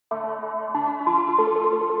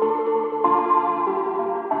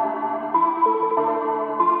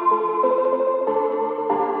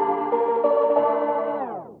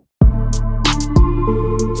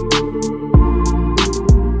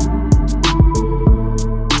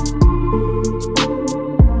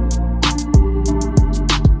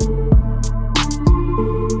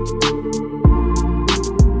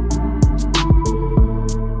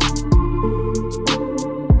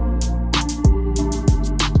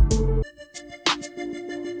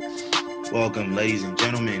Welcome, ladies and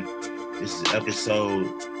gentlemen. This is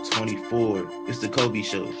episode 24. It's the Kobe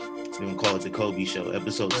Show. We're going to call it the Kobe Show.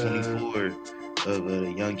 Episode 24 of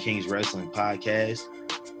the Young Kings Wrestling Podcast.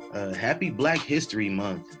 Happy Black History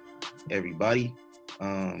Month, everybody.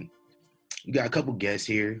 We got a couple guests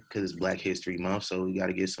here because it's Black History Month, so we got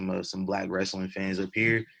to get some Black wrestling fans up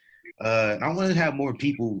here. And I want to have more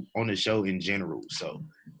people on the show in general. So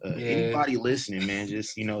anybody listening, man,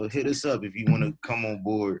 just, hit us up if you want to come on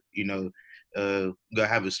board. We gotta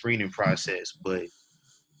have a screening process, but,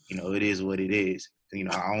 it is what it is. I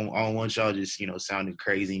don't want y'all just, sounding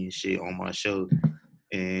crazy and shit on my show,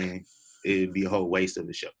 and it'd be a whole waste of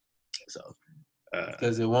the show. So,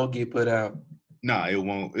 because it won't get put out. Nah, it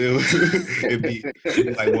won't. It'd be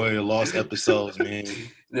like one of the lost episodes, man.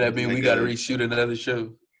 That means we gotta reshoot another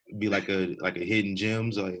show. Be like a hidden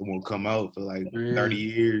gems, like it won't come out for like 30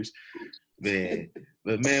 years, man.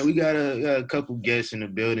 But man, we got a couple guests in the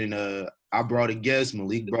building. I brought a guest,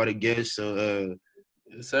 Malik brought a guest. So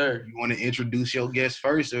yes, sir. You want to introduce your guest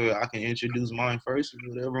first, or I can introduce mine first,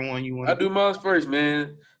 whatever one you want. I do mine first,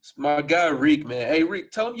 man. It's my guy Rick, man. Hey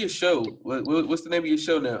Rick, tell him your show. What's the name of your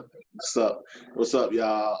show now? What's up,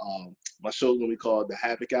 y'all? My show's gonna be called the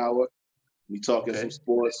Havok Hour. We talking some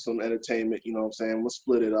sports, some entertainment, you know what I'm saying? We'll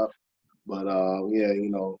split it up. But,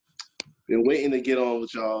 been waiting to get on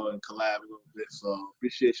with y'all and collab a little bit. So,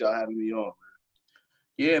 appreciate y'all having me on, man.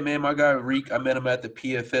 Yeah, man, my guy Reek, I met him at the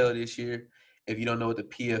PFL this year. If you don't know what the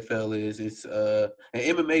PFL is, it's an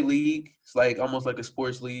MMA league. It's like almost like a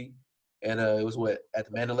sports league. And it was at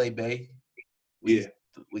the Mandalay Bay?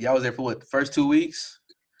 Y'all was there for the first 2 weeks?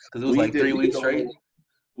 Because it was 3 weeks straight?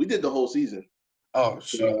 We did the whole season. Oh,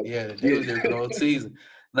 shoot. Yeah, they was there for the whole season.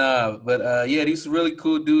 Nah, but, these really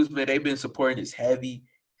cool dudes, man. They've been supporting this heavy.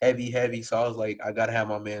 So I was like, I got to have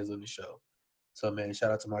my mans on the show. So, man,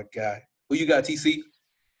 shout out to my guy. Who you got, TC?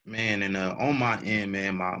 Man, and on my end,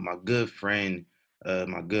 man, my good friend,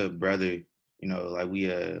 my good brother, we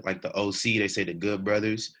like the OC, they say the Good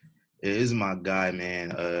Brothers. It is my guy,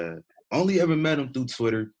 man. Only ever met him through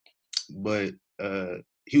Twitter, but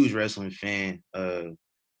huge wrestling fan.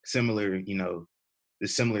 Similar, the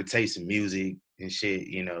similar taste in music and shit,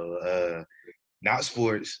 not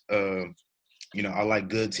sports. I like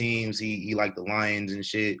good teams. He like the Lions and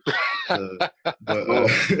shit. But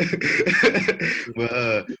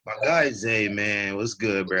my guy Zay, man, what's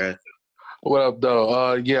good, bruh? What up, though?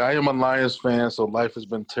 I am a Lions fan, so life has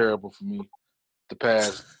been terrible for me the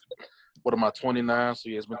past, 29? So,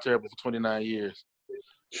 it's been terrible for 29 years.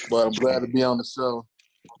 But I'm glad to be on the show.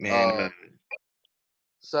 Man,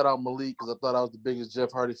 shout out Malik, because I thought I was the biggest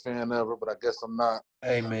Jeff Hardy fan ever, but I guess I'm not.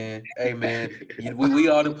 Hey man. We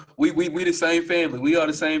all the same family. We all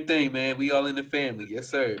the same thing, man. We all in the family. Yes,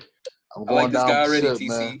 sir. I like this guy already, TC.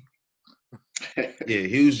 Man. Yeah,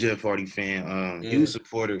 he was Jeff Hardy fan. He was a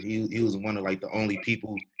supporter. He was one of like the only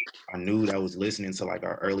people I knew that was listening to like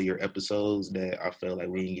our earlier episodes that I felt like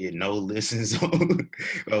we didn't get no listens on.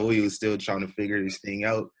 But we was still trying to figure this thing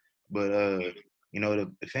out. But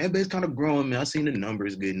the fan base kind of growing, man. I seen the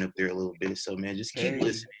numbers getting up there a little bit. So man, just keep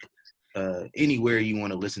listening. Anywhere you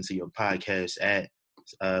want to listen to your podcast at.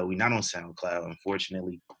 We're not on SoundCloud,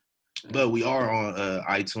 unfortunately. But we are on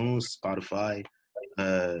iTunes, Spotify,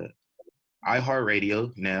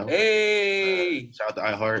 iHeartRadio now. Hey! Shout out to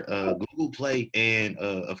iHeart, Google Play, and,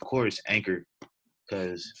 of course, Anchor,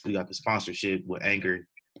 because we got the sponsorship with Anchor,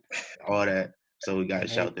 all that. So we got to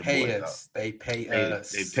shout them boys out. They pay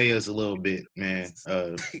us. They pay us a little bit, man.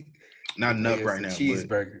 Not enough right now.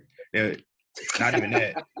 Cheeseburger. But not even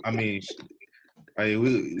that. I mean,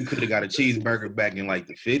 we could have got a cheeseburger back in like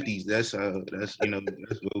the 50s. That's where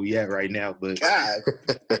we at right now. But God,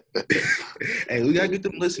 hey, we gotta get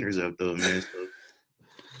them listeners up though, man.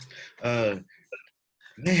 So,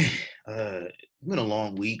 it's been a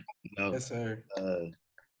long week. Yes, sir.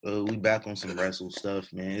 We back on some wrestle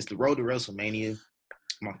stuff, man. It's the road to WrestleMania.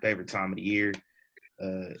 My favorite time of the year.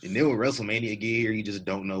 And then when WrestleMania get here, you just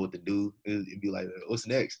don't know what to do. It'd be like, what's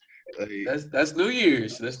next? That's New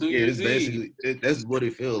Year's. That's New Year's Eve. That's what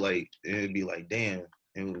it feels like. And it'd be like, damn.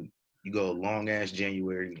 And you go long ass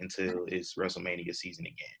January until it's WrestleMania season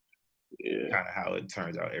again. Yeah. Kind of how it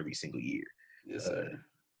turns out every single year. Yes, sir.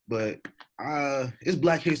 But it's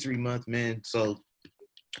Black History Month, man. So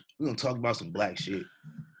we're gonna talk about some black shit.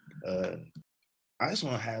 I just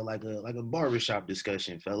want to have like a barbershop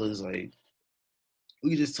discussion, fellas. Like, we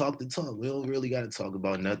can just talk the talk. We don't really got to talk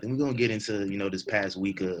about nothing. We're going to get into, this past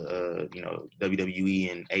week of,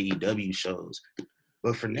 WWE and AEW shows.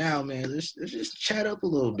 But for now, man, let's just chat up a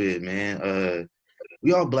little bit, man.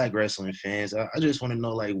 We all black wrestling fans. I just want to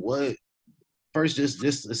know, like, what first, just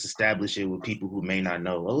let's establish it with people who may not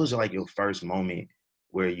know. What was like your first moment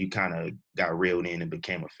where you kind of got reeled in and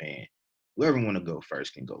became a fan? Whoever want to go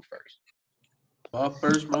first can go first. My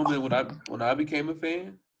first moment when I became a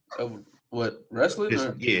fan of what, wrestling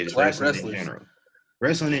or Just black wrestling wrestlers? in general.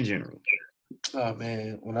 Wrestling in general. Oh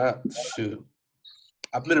man,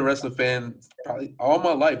 I've been a wrestling fan probably all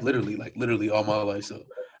my life, literally all my life. So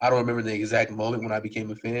I don't remember the exact moment when I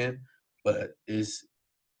became a fan, but it's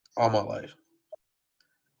all my life.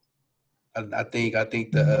 I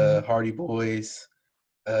think the Hardy Boys,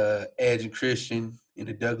 Edge and Christian, and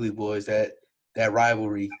the Dudley Boys, that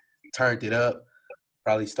rivalry turned it up.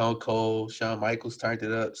 Probably Stone Cold, Shawn Michaels turned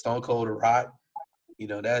it up. Stone Cold, The Rock, you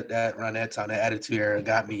know, that around that time, that Attitude Era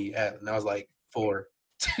got me at, and I was like 4.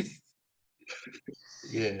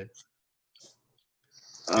 Yeah.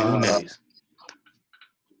 Who next?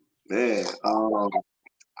 Man,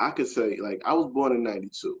 I could say, like, I was born in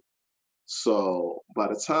 92. So by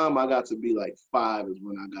the time I got to be like 5 is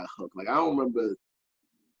when I got hooked. Like, I don't remember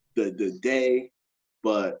the day,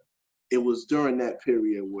 but it was during that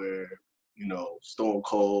period where, you know, Stone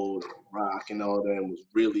Cold and Rock and all them was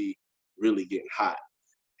really, really getting hot.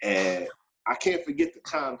 And I can't forget the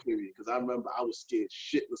time period because I remember I was scared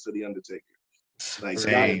shitless of The Undertaker. Like,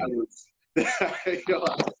 Same. I was, yo, I see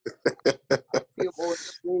him on the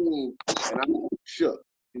screen and I was shook.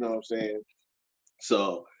 You know what I'm saying?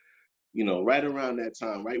 So, you know, right around that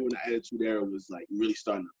time, right when the Attitude Era was like really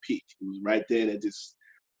starting to peak, it was right then it just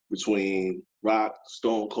between Rock,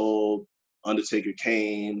 Stone Cold, Undertaker,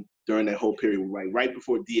 Kane, during that whole period, right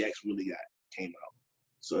before DX really came out.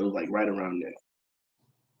 So it was like right around there.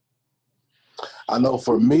 I know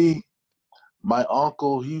for me, my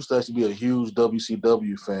uncle, he used to actually be a huge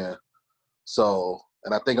WCW fan. So,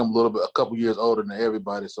 and I think I'm a couple years older than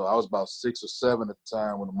everybody. So I was about 6 or 7 at the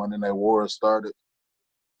time when the Monday Night Wars started.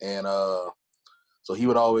 And so he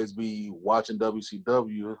would always be watching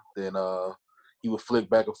WCW. Then he would flick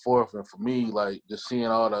back and forth. And for me, like, just seeing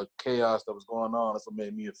all the chaos that was going on, that's what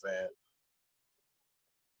made me a fan.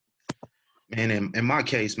 Man, in my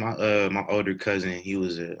case, my older cousin, he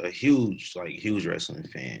was a huge wrestling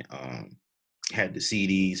fan. Had the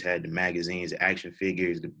CDs, had the magazines, the action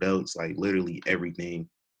figures, the belts, like literally everything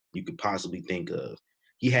you could possibly think of.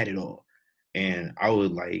 He had it all. And I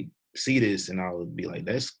would like see this and I would be like,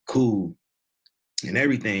 that's cool and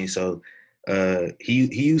everything. So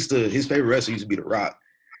his favorite wrestler used to be The Rock.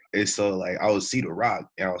 And so like I would see The Rock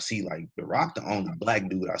and I would see like The Rock, the only black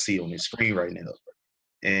dude I see on his screen right now.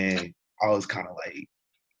 And I was kind of like,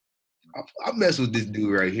 I mess with this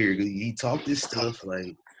dude right here. He talked this stuff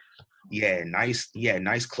like he had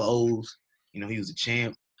nice clothes. You know, he was a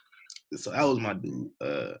champ. So that was my dude.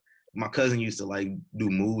 My cousin used to like do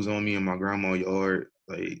moves on me in my grandma's yard,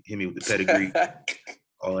 like hit me with the pedigree,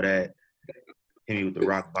 all that. Hit me with the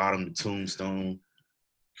rock bottom, the tombstone.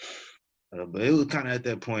 But it was kind of at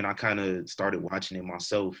that point I kind of started watching it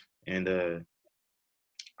myself, and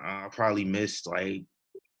I probably missed like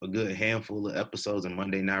a good handful of episodes of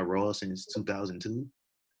Monday Night Raw since 2002.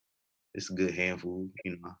 It's a good handful.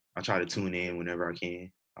 You know, I try to tune in whenever I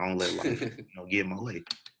can. I don't let life, get in my way.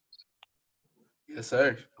 Yes,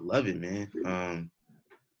 sir. I love it, man.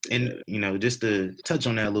 And just to touch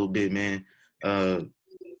on that a little bit, man.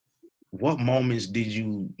 What moments did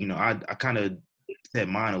you? I kind of set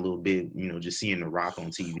mine a little bit. Just seeing The Rock on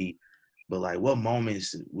TV. But like, what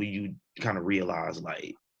moments will you kind of realize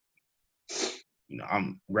like,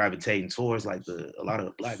 I'm gravitating towards like a lot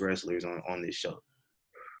of black wrestlers on this show?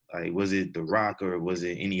 Like, was it The Rock or was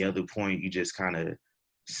it any other point you just kind of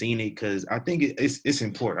seen it? Because I think it's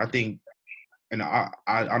important. I think, and I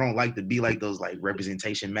don't like to be like those like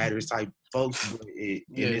representation matters type folks, but in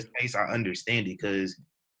this case, I understand it because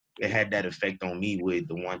it had that effect on me with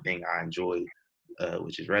the one thing I enjoy,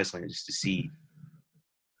 which is wrestling, just to see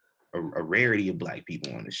a rarity of black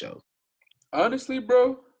people on the show. Honestly,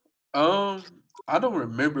 bro, I don't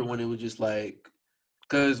remember when it was just like,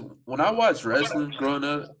 because when I watched wrestling growing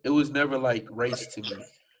up, it was never like race to me.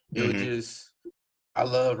 It was just, I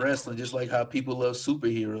love wrestling just like how people love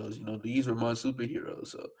superheroes. These were my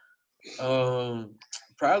superheroes. So,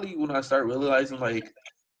 probably when I start realizing like,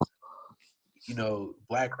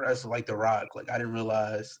 black wrestling like The Rock, like I didn't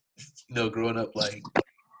realize, growing up like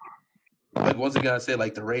once again I said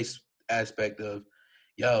like the race aspect of,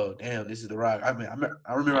 yo, damn, this is The Rock. I mean,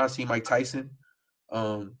 I remember I seen Mike Tyson,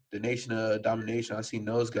 the Nation of Domination. I seen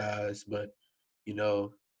those guys, but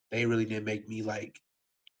they really didn't make me like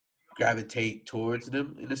gravitate towards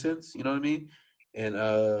them in a sense. You know what I mean?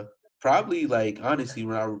 And probably like honestly,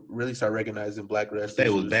 when I really started recognizing black wrestlers, They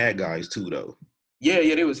was bad guys too, though.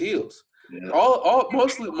 Yeah, they was heels. Yeah.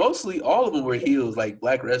 Mostly all of them were heels, like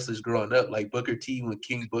black wrestlers growing up, like Booker T with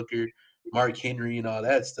King Booker, Mark Henry, and all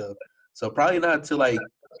that stuff. So probably not until like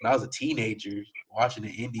when I was a teenager watching the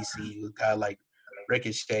indie scene with guys like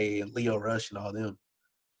Ricochet and Leo Rush and all them.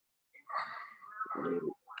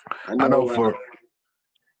 I know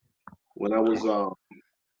when I was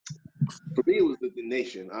for me it was the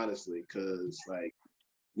nation, honestly, because like,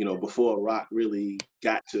 you know, before Rock really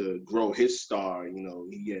got to grow his star, you know,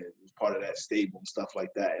 he was part of that stable and stuff like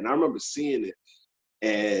that. And I remember seeing it,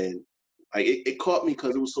 and like it caught me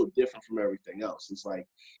because it was so different from everything else. It's like,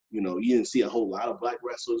 you know, you didn't see a whole lot of black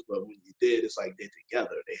wrestlers, but when you did, it's like they're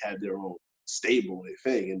together. They had their own stable, their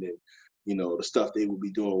thing, and then, you know, the stuff they would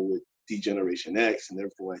be doing with D-Generation X and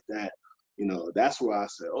everything like that. You know, that's where I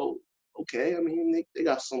said, oh, okay. I mean, they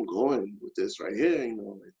got something going with this right here, you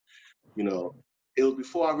know. And, you know, it was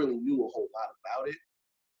before I really knew a whole lot about it,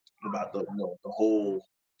 about the, you know, the whole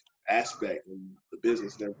aspect and the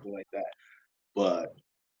business and everything like that. But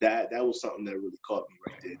that was something that really caught me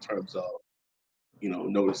right there in terms of, you know,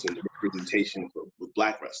 noticing the representation with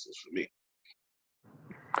black wrestlers for me.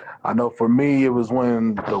 I know for me, it was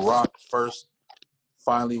when The Rock first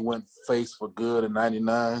finally went face for good in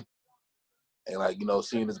 '99. And, like, you know,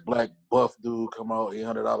 seeing this black buff dude come out,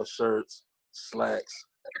 $800 shirts, slacks,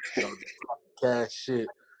 you know, cash shit.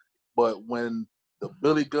 But when he did the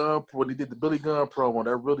Billy Gunn promo,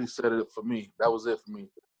 that really set it for me. That was it for me.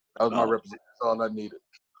 That was my representation. That's all I needed.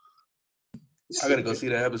 I gotta go see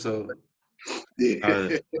that episode.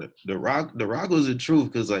 The Rock was the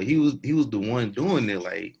truth, because like he was the one doing it.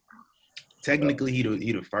 Like technically, he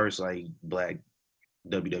the first like black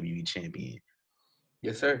WWE champion.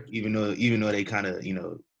 Yes, sir. Even though they kind of, you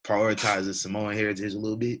know, prioritize the Samoan heritage a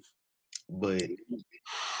little bit, but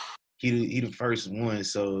he the first one.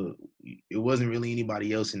 So it wasn't really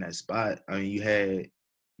anybody else in that spot. I mean, you had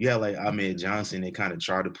like Ahmed Johnson. They kind of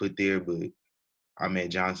tried to put there, but Ahmed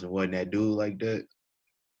Johnson wasn't that dude like that.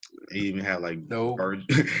 He even had like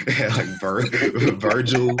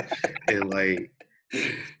Virgil, and like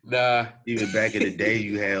even back in the day,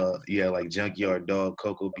 you had like Junkyard Dog,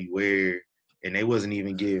 Coco Beware, and they wasn't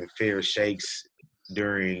even giving fair shakes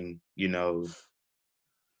during like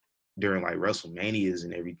WrestleManias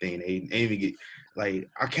and everything. They didn't even get, like,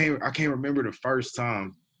 I can't remember the first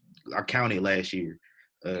time. I counted last year.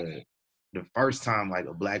 The first time like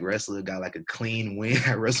a black wrestler got like a clean win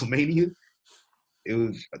at WrestleMania.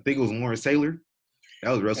 I think it was Warren Sailor.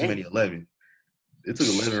 That was WrestleMania 11. It took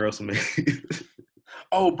 11 WrestleMania.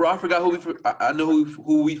 Oh, bro, I forgot I know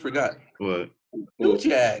who we forgot. What? New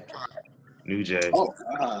Jack. Oh,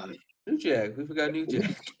 God. New Jack. We forgot New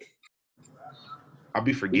Jack. I'll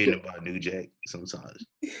be forgetting about New Jack sometimes.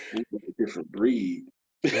 He's a different breed.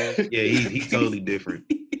 Yeah, he's totally different.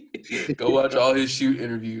 Go watch all his shoot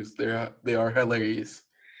interviews. They are hilarious.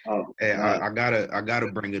 Oh, hey, I gotta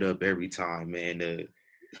bring it up every time, man.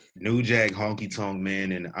 New Jack Honky Tonk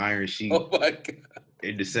Man and the Iron Sheik. Oh my God.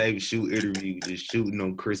 In the same shoot interview, just shooting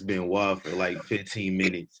on Chris Benoit for like 15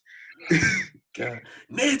 minutes. God.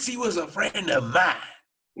 Nancy was a friend of mine.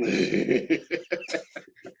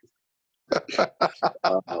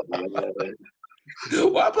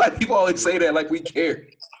 Why black people always say that like we care?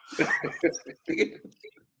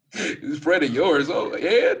 He's a friend of yours. Oh,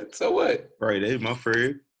 yeah, so what? Right, that's my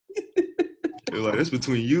friend. They're like, that's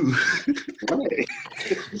between you.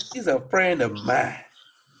 He's a friend of mine.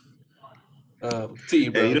 To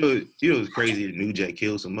you, bro. Hey, you know it's crazy that New Jack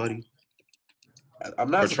killed somebody?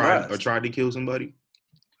 I'm not surprised. Or tried to kill somebody?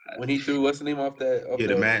 When he threw what's the name off that?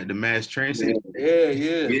 The mass transit. Yeah.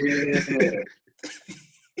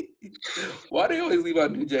 Why they always leave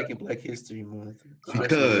out New Jack in Black History Month?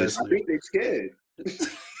 Because I think they're scared.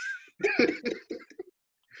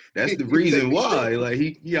 That's the reason why. Like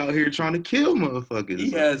he out here trying to kill motherfuckers.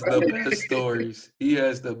 He has the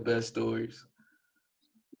best stories.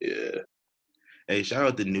 Yeah. Hey, shout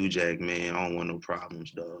out to New Jack, man. I don't want no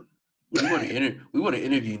problems, dog. We want to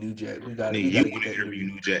interview New Jack. We got to get that interview.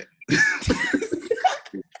 New Jack.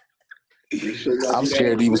 I'm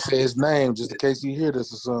scared to even say his name just in case you hear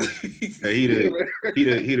this or something. Hey,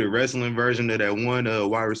 he the wrestling version of that one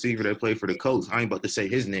wide receiver that played for the Colts. I ain't about to say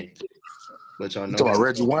his name. Let y'all know. You talking about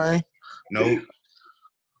Reggie Wayne? No.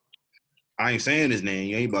 I ain't saying his name.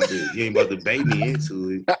 You ain't about to bait me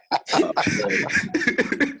into it.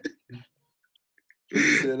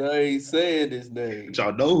 He said I ain't saying his name. But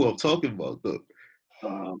y'all know who I'm talking about, though.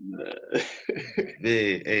 Man. Man,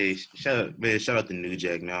 hey, shout out to New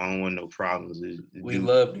Jack, man. I don't want no problems. We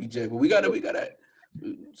love New Jack, but we gotta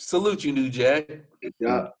salute you, New Jack. If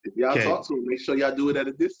y'all talk to him, make sure y'all do it at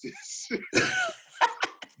a distance.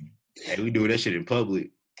 Hey, we doing that shit in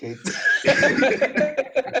public. Okay.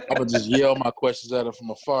 I'm gonna just yell my questions at him from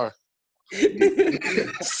afar.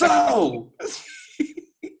 So,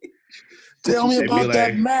 Tell me They be about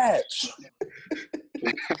that like, match.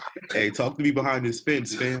 hey, talk to me behind this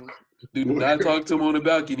fence, fam. do not talk to him on the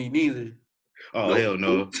balcony, neither. Oh, Nope. hell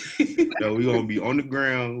no. No, we're going to be on the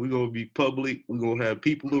ground. We're going to be public. We're going to have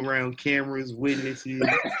people around, cameras, witnesses.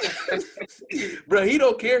 Bro, he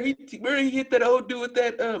don't care. He hit that old dude with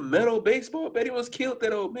that metal baseball bat. He almost killed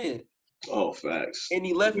that old man. Oh, facts. And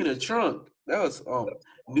he left in a trunk. That was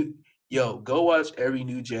yo, go watch every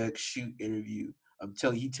New Jack shoot interview. I'm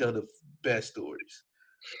telling you, he tell the best stories.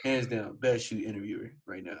 Hands down, best shoot interviewer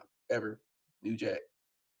right now ever. New Jack.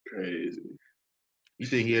 Crazy. You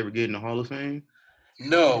think he ever get in the Hall of Fame?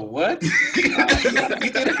 No, what? You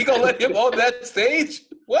think they gonna let him on that stage?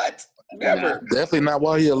 What? Never. Definitely not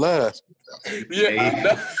while he alive. Yeah, Hey.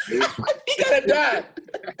 no. He gotta die.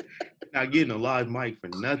 Not getting a live mic for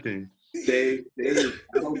nothing. I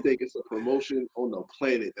don't think it's a promotion on the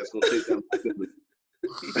planet that's gonna take them.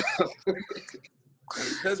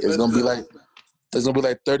 It's gonna be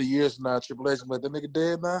like 30 years from now. Triple H, like, that nigga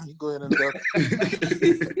dead now. You go ahead and go.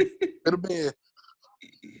 Go to bed.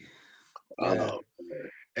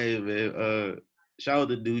 Hey man, shout out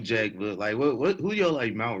to New Jack, but like, who your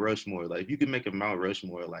like Mount Rushmore? Like, if you could make a Mount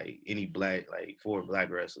Rushmore, like any black, like 4 black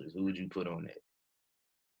wrestlers, who would you put on that?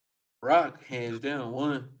 Rock, hands down,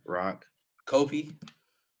 one. Rock, Kofi,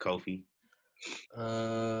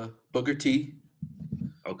 Booker T,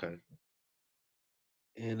 okay.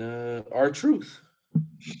 and R-Truth.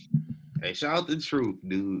 Hey, shout out to Truth,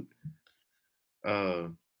 dude.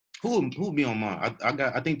 Who would be on mine?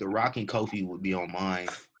 I think the Rock and Kofi would be on mine.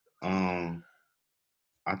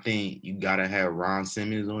 I think you gotta have Ron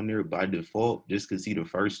Simmons on there by default, just because he the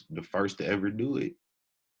first to ever do it.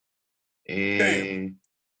 And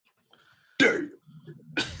Damn.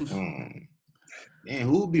 Man,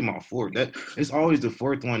 who would be my fourth? That it's always the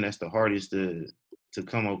fourth one that's the hardest to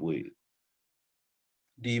come up with.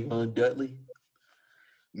 Devon Dudley.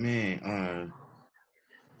 Man,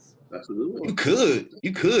 That's a good one.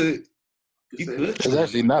 you could. It's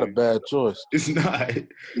actually not a bad choice. It's not.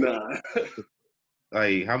 Nah.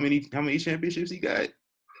 Like how many championships he got?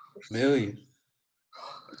 Million.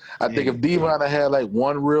 I think if Devon had like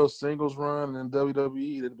one real singles run in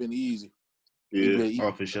WWE, it'd have been easy.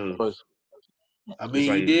 Yeah. For sure. I mean,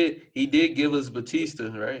 like, he did give us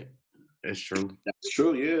Batista, right? That's true. That's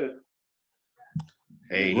true, yeah.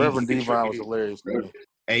 Hey, Reverend Devon was hilarious.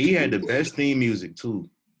 Hey, he had the best theme music too.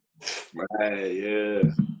 Right, yeah.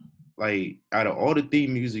 Like out of all the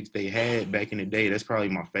theme musics they had back in the day, that's probably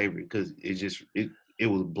my favorite because it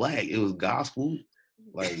was black, it was gospel.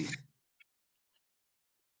 Like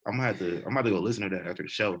I'm gonna have to go listen to that after the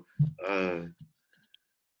show.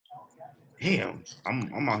 Damn,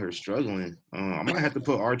 I'm out here struggling. I might have to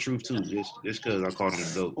put R-Truth too, just because I called him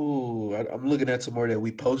the GOAT. Oh, I'm looking at some more that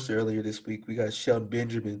we posted earlier this week. We got Shelton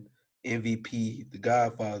Benjamin, MVP, The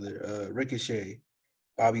Godfather, Ricochet,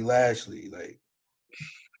 Bobby Lashley. Like,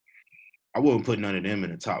 I wouldn't put none of them in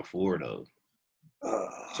the top 4 though.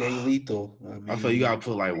 Jay Lethal. I feel you gotta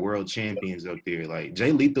put like world champions up there. Like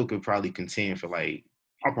Jay Lethal could probably contend for like,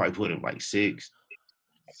 I'll probably put him like 6.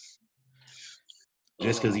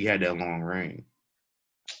 Just because he had that long reign.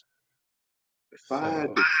 If I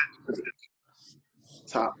had the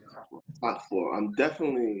top 4, I'm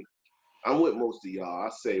with most of y'all. I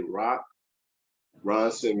say Rock,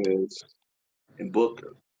 Ron Simmons, and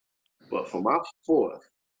Booker. But for my 4th,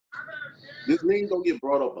 this name don't get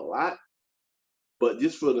brought up a lot, but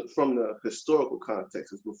just from the historical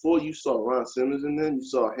context, is before you saw Ron Simmons and then you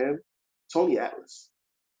saw him, Tony Atlas.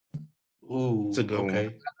 Ooh, it's a good okay.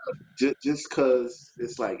 one. Just because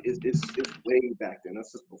it's like it's way back then.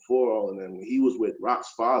 That's just before all of them. When he was with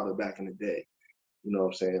Rock's father back in the day, you know what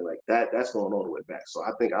I'm saying? Like that's going all the way back. So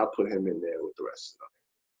I think I'll put him in there with the rest of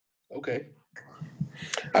them. Okay.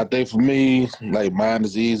 I think for me, like mine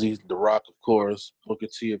is easy. The Rock, of course. Booker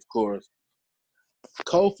T, of course.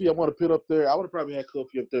 Kofi, I want to put up there. I would have probably had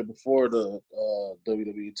Kofi up there before the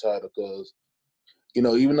WWE title because, you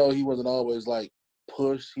know, even though he wasn't always like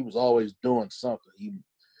pushed, he was always doing something.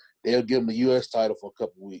 They'll give him the U.S. title for a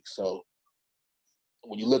couple weeks. So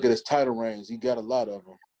when you look at his title reigns, he got a lot of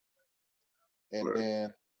them. And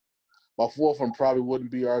then my 4th one probably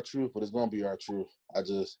wouldn't be R-Truth, but it's gonna be R-Truth. I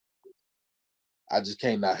just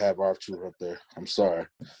can't not have R-Truth up there. I'm sorry.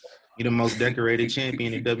 He's the most decorated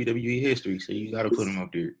champion in WWE history, so you got to put him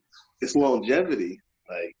up there. It's longevity.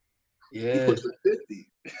 Like, yeah, he puts 50,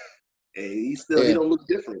 and he don't look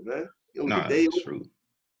different, man. That's true.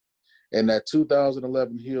 And that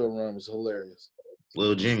 2011 heel run was hilarious.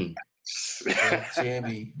 Lil Jimmy.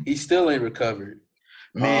 Jamie, he still ain't recovered.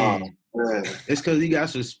 Man, Man. it's because he got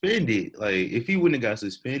suspended. Like, if he wouldn't have got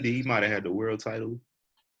suspended, he might have had the world title.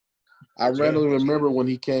 I randomly remember when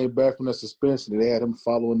he came back from that suspension, they had him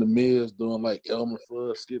following the Miz doing like Elmer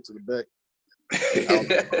Fudd skit to the back.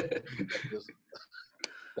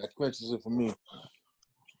 That clinches it for me.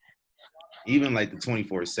 Even like the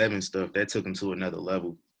 24/7 stuff, that took him to another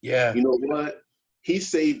level. Yeah. You know what? He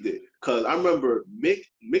saved it. Because I remember Mick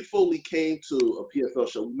Foley came to a PFL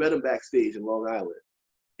show. We met him backstage in Long Island.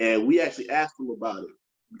 And we actually asked him about it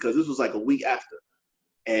because this was like a week after.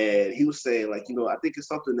 And he was saying, like, I think it's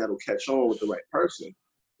something that'll catch on with the right person.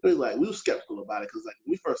 It was like, we were skeptical about it because, like,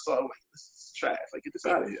 when we first saw it, I'm like, this is trash. Like, get this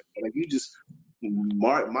out of here. And, like, you just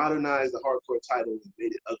modernized the hardcore title and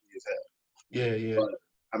made it ugly as hell. Yeah. But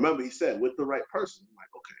I remember he said, with the right person. I'm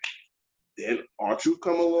like, okay. Then R-Truth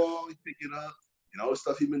come along, he pick it up, and all the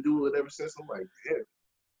stuff he's been doing with it ever since. I'm like, damn,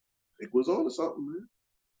 it was on to something,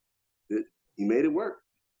 man. He made it work.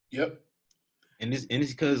 Yep. And it's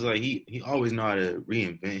because like he always know how to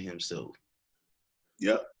reinvent himself.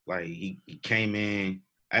 Yep. Like he came in.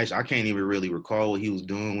 Actually, I can't even really recall what he was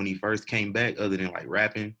doing when he first came back, other than like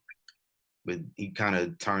rapping. But he kind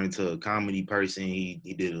of turned into a comedy person. He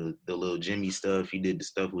did the little Jimmy stuff. He did the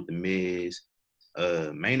stuff with the Miz.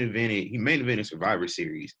 He main evented Survivor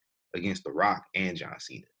Series against The Rock and John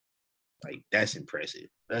Cena. Like, that's impressive.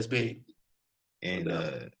 That's big.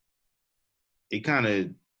 And it kind of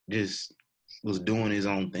just was doing his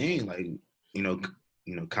own thing, like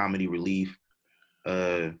comedy relief.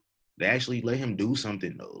 They actually let him do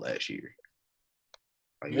something though last year.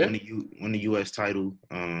 Like win the U.S. title.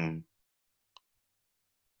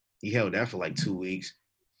 He held that for like 2 weeks,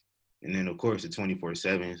 and then of course the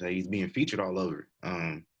 24/7. So he's being featured all over.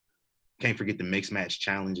 Can't forget the mixed match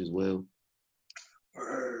challenge as well.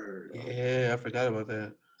 Yeah, I forgot about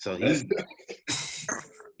that. So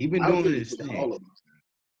he been doing his thing.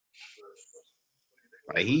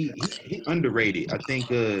 Like he underrated. I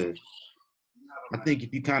think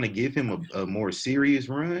if you kind of give him a more serious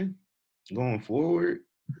run going forward,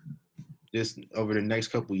 just over the next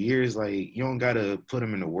couple of years, like you don't gotta put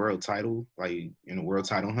him in the world title, like in the world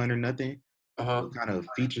title hunt or nothing. Kind of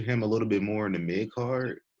feature him a little bit more in the mid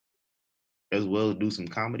card, as well as do some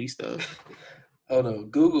comedy stuff. Oh no,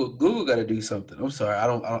 Google got to do something. I'm sorry,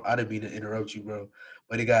 I didn't mean to interrupt you, bro.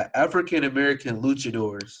 But they got African American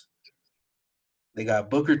luchadors. They got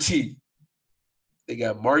Booker T. They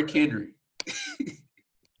got Mark Henry,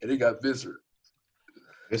 and they got Viscera.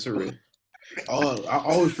 Viscera. Oh, I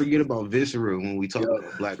always forget about Viscera when we talk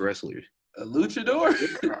about black wrestlers. A luchador?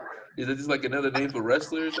 Is it just like another name for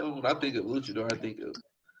wrestlers? When I think of luchador, I think of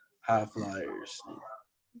high flyers.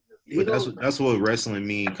 But that's what wrestling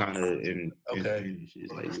mean, kind of in Spanish.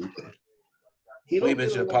 Is like lucha. We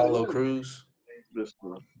mentioned Apollo Crews.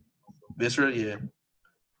 Viscera, yeah.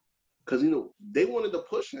 Because, they wanted to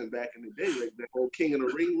push him back in the day, like that whole King of the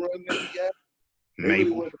Ring run that he had. They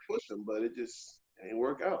really wanted to push him, but it just didn't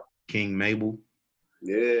work out. King Mabel.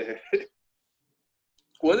 Yeah.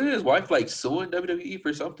 Wasn't his wife like suing WWE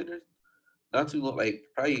for something? Not too long, like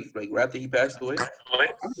probably like right after he passed away.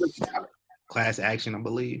 Class action, I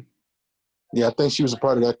believe. Yeah, I think she was a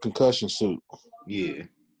part of that concussion suit. Yeah.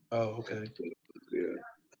 Oh, okay. Yeah.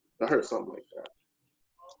 I heard something like that.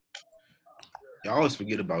 I always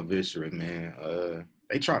forget about Viscera, man.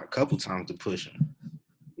 They tried a couple times to push him.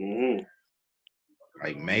 Mm-hmm.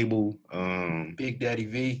 Like Mabel, Big Daddy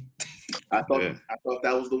V. I thought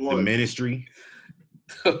that was the one. The Ministry.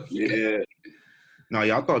 Yeah. No,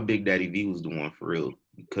 y'all thought Big Daddy V was the one for real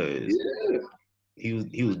because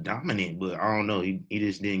he was dominant, but I don't know. He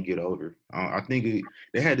just didn't get over. I think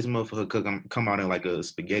they had this motherfucker come out in like a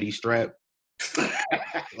spaghetti strap.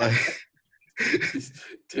 Like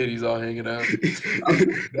titties all hanging out.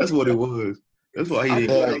 That's what it was. That's why he didn't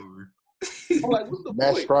get over. I'm like, what's the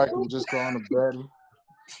Matt point? Striker was just calling him daddy.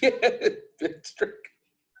 Matt Striker.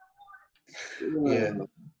 Yeah.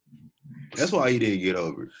 That's why he didn't get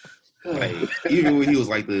over. Like even when he was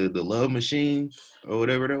like the love machine or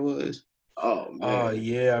whatever that was. Oh man. Oh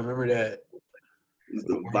yeah, I remember that. He's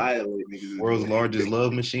the violent niggas. World's largest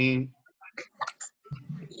love machine.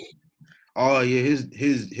 Oh yeah,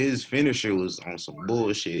 his finisher was on some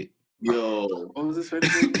bullshit. Yo. What was his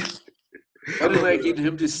finisher? Wasn't like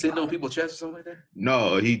him just sitting on people's chests or something like that?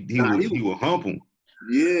 No, he would hump him.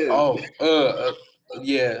 Yeah. Oh,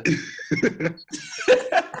 yeah.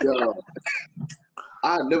 Yo.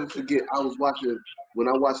 I'll never forget, when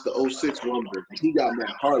I watched the 06 Rumble, he got Matt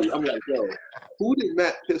Hardy. I'm like, yo, who did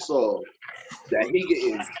Matt piss off that he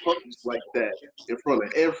getting punched like that in front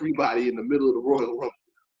of everybody in the middle of the Royal Rumble?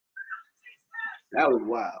 That was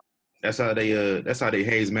wild. That's how they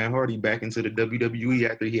hazed Matt Hardy back into the WWE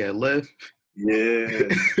after he had left. Yeah.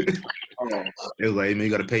 Oh. It was like, man, you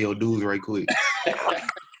got to pay your dues right quick.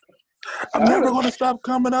 I'm never going to stop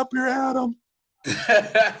coming up here, Adam.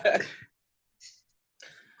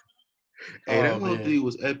 Hey, that whole thing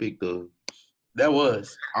was epic, though. That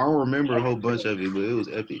was. I don't remember a whole bunch of it, but it was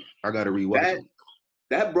epic. I got to rewatch it.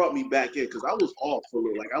 That brought me back in because I was off for a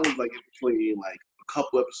little. Like, I was, like, in between, like, a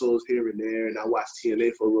couple episodes here and there, and I watched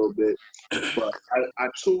TNA for a little bit. But I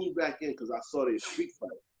tuned back in because I saw their street fight.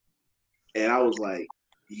 And I was like,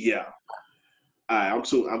 yeah. All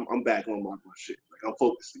right, I'm back on my shit. Like, I'm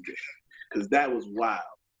focused again. Because that was wild.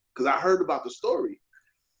 Because I heard about the story.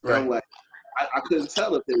 And I'm like, I couldn't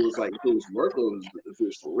tell if it was work or if it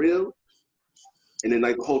was for real. And then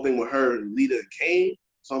like the whole thing with her and Lita and Kane.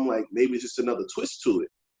 So I'm like, maybe it's just another twist to it.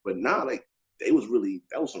 But now, like, that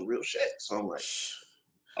was some real shit. So I'm like,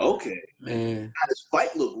 okay. Man. How this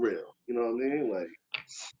fight look real? You know what I mean? Like,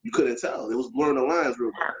 you couldn't tell. It was blurring the lines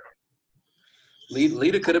real bad.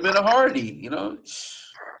 Lita could have been a Hardy, you know?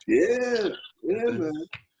 Yeah, man.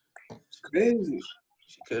 It's crazy.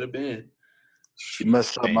 She could have been. She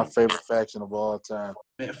messed up my favorite faction of all time.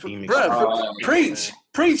 Man, preach to him. I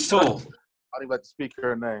don't even like to speak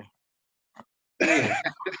her name. Man,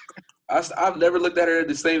 I've never looked at her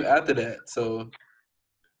the same after that. So,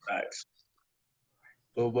 nice.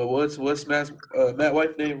 But what's Matt's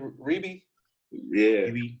wife's name? Reby? Yeah.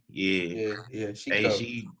 Yeah.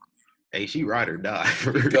 She ride or die.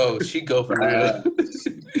 She go for real.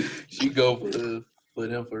 She go for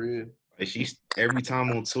them for real. And she's every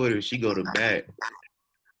time on Twitter she go to bat.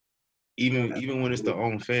 Even when it's their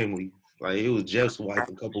own family. Like, it was Jeff's wife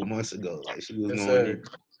a couple months ago. Like, she was going in.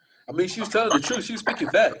 I mean, she was telling the truth. She was speaking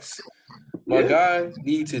facts. My guy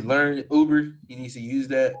needs to learn Uber. He needs to use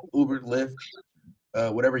that Uber, Lyft,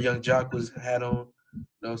 whatever Young Jock had on. You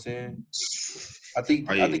know what I'm saying? I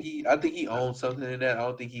think he owns something in that. I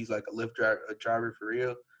don't think he's like a Lyft driver for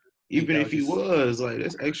real. Even if he was, like,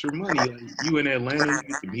 that's extra money. Like, you in Atlanta, you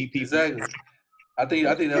get to meet people. Exactly. I think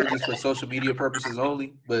that was just for social media purposes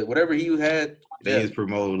only. But whatever he had, they just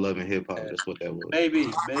promoted Love and Hip Hop. That's what that was. Maybe.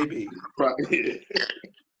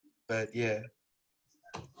 But yeah.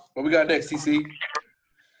 What we got next, TC?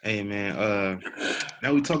 Hey man,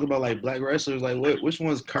 now we talk about like black wrestlers. Like, which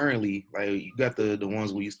ones currently? Like, you got the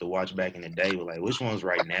ones we used to watch back in the day, but like, which ones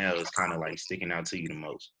right now is kind of like sticking out to you the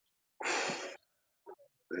most?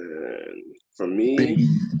 For me,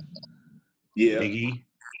 yeah, Biggie,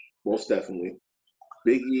 most definitely.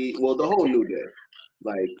 Biggie, well, the whole New Day.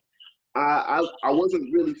 Like, I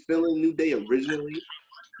wasn't really feeling New Day originally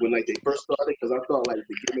when like they first started, because I felt like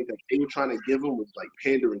the gimmick that they were trying to give them was like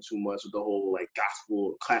pandering too much with the whole like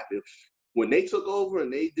gospel clap. When they took over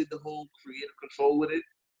and they did the whole creative control with it,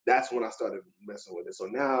 that's when I started messing with it. So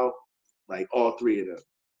now, like, all three of them.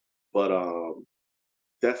 But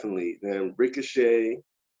definitely then Ricochet,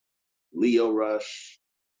 Leo Rush,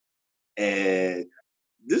 and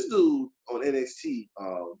this dude on NXT,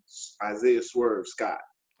 Isaiah Swerve Scott.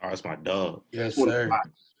 Oh, that's my dog. Yes, sir.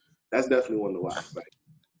 That's definitely one to watch. Like,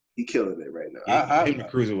 he killing it right now. Yeah, him the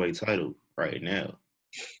cruiserweight title right now.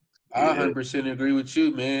 I 100% agree with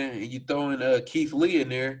you, man. And you throwing Keith Lee in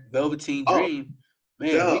there, Velveteen Dream,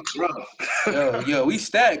 man. We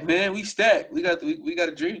stacked, man. We stacked. We got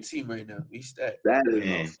a dream team right now. We stacked. That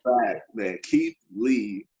is a fact, man. Keith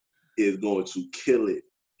Lee is going to kill it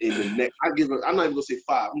in the next. I'm not even gonna say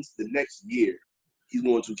 5. The next year, he's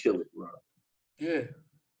going to kill it, bro. Yeah,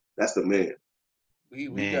 that's the man. We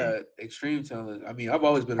got extreme talent. I mean, I've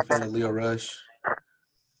always been a fan of Leo Rush.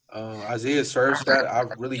 Isaiah Swerve Scott, I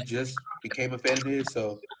really just became a fan of his,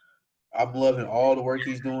 so I'm loving all the work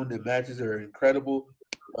he's doing. The matches are incredible.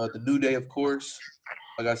 The New Day, of course.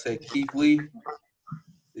 Like I said, Keith Lee.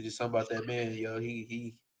 There's just something about that man, yo.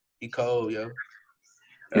 He cold, yo.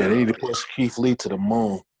 Yeah, they need to push Keith Lee to the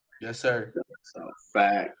moon. Yes, sir. That's a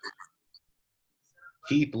fact.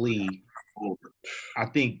 Keith Lee. I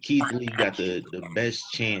think Keith Lee got the best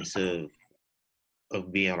chance of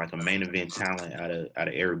being like a main event talent out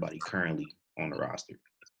of everybody currently on the roster.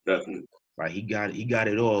 Definitely. Like, he got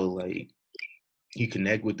it all. Like, he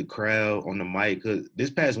connect with the crowd on the mic. Cause this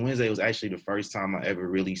past Wednesday was actually the first time I ever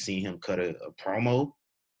really seen him cut a promo,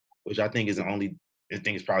 which I think is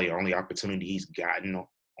probably the only opportunity he's gotten on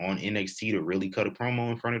NXT to really cut a promo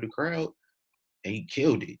in front of the crowd, and he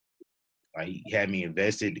killed it. Like, he had me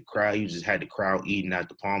invested. The crowd, he just had the crowd eating out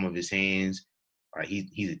the palm of his hands. Like,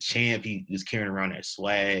 he's a champ. He was carrying around that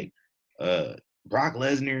swag. Brock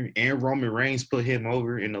Lesnar and Roman Reigns put him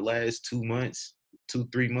over in the last 3 months.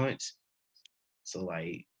 So,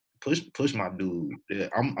 like, push my dude. Yeah,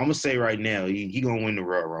 I'm gonna say right now, he gonna win the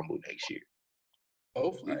Royal Rumble next year.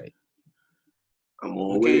 Hopefully. Right. I'm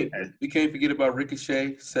on with it. We can't forget about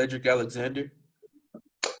Ricochet, Cedric Alexander.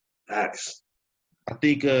 Facts. I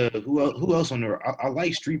think who else on there? I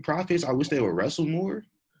like Street Profits. I wish they would wrestle more.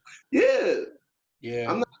 Yeah. Yeah.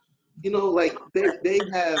 I'm not, like they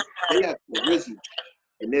have charisma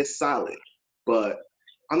and they're solid, but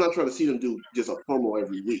I'm not trying to see them do just a promo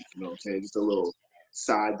every week. You know what I'm saying? Just a little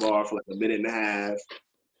sidebar for like a minute and a half,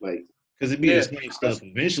 like. Cause it be the same stuff.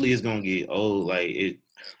 Eventually, it's gonna get old. Like it,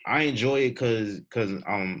 I enjoy it cause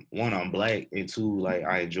one, I'm black, and two, like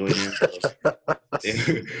I enjoy them. So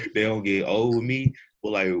they don't get old with me.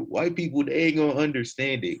 But like white people, they ain't gonna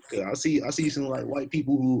understand it. Cause I see some like white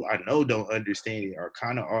people who I know don't understand it are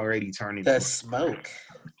kind of already turning. That smoke.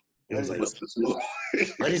 It was like, What's the smoke?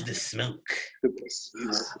 what is the smoke?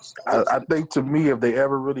 I think to me, if they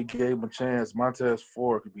ever really gave him a chance, Montez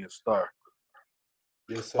Ford could be a star.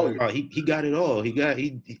 Yes, sir. Oh, he got it all.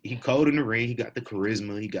 He cold in the ring. He got the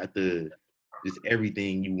charisma. He got just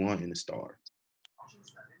everything you want in a star.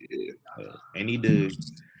 Yeah. They need to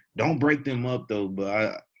don't break them up though,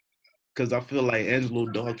 but because I feel like Angelo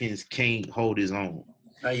Dawkins can't hold his own.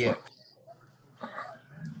 Not yet.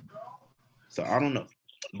 So I don't know.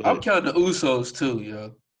 But I'm counting the Usos too,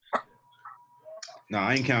 yo. no,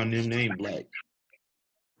 I ain't counting them. They ain't black.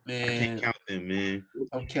 Man, I can't count them, man.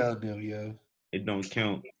 I'm counting them, yo. It don't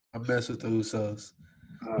count. I mess with the Usos.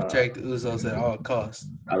 Protect the Usos at all costs.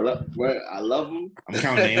 I love them. I'm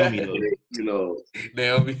counting Naomi though.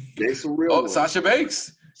 Naomi. They some real ones. Sasha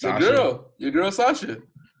Banks. Sasha. Your girl Sasha.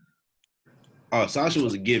 Oh, Sasha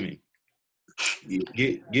was a given.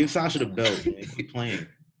 Give Sasha the belt, man. Keep playing.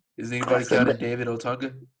 Is anybody counting David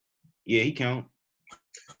Otunga? Yeah, he count.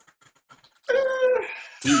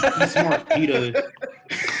 He's smart. He does.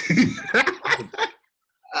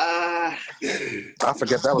 I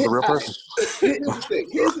forget that was a real person.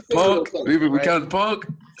 Here's the thing. Punk. We right? counting Punk.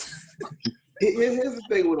 Here's the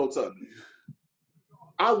thing with Otunga.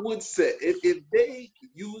 I would say if they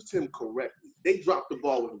used him correctly, they dropped the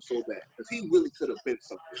ball with him so bad because he really could have been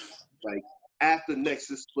something. Like after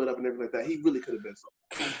Nexus split up and everything like that, he really could have been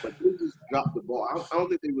something. But they just dropped the ball. I don't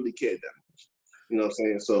think they really cared that much. You know what I'm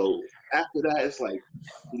saying? So after that, it's like,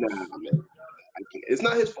 nah, man, I can't. It's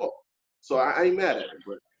not his fault. So I ain't mad at him,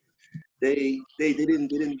 but they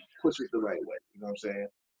didn't push it the right way. You know what I'm saying?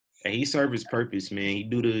 And he served his purpose, man. He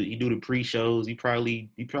do the pre-shows. He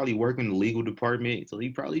probably work in the legal department, so he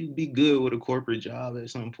probably be good with a corporate job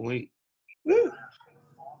at some point. Yeah.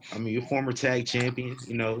 I mean, a former tag champion,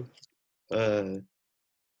 you know. I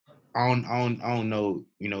don't know,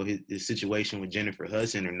 you know, his situation with Jennifer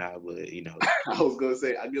Hudson or not, but you know. I was gonna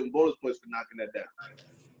say I give him bonus points for knocking that down.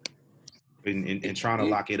 And trying to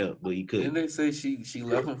lock it up, but he couldn't. Didn't they say she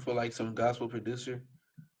left him for like some gospel producer?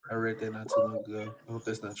 I read that not too long ago. I hope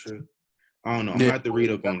that's not true. I don't know. I'm gonna have to read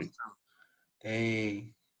up on it.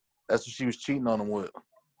 Dang. That's what she was cheating on him with.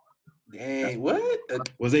 Dang. What?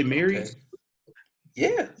 Was they married? Okay.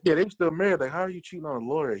 Yeah. Yeah, they were still married. Like, how are you cheating on a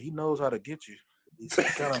lawyer? He knows how to get you.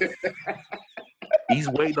 He's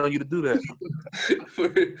waiting on you to do that. For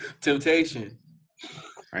temptation.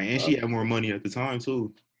 Right, and she had more money at the time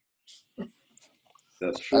too.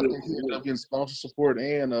 That's I true. think he ended up getting sponsor support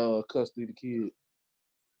and custody of the kid.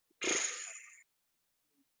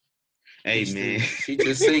 Hey man, she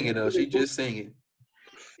just singing though. She just singing.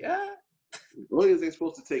 Yeah. Lawyers ain't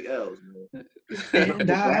supposed to take L's, man.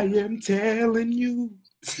 and I am telling you.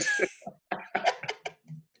 This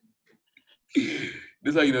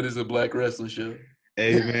is how you know this is a black wrestling show.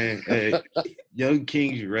 Hey man, hey, Young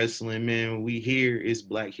Kings Wrestling, man. We here. It's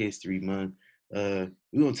Black History Month. We're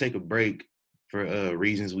gonna take a break for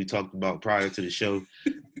reasons we talked about prior to the show.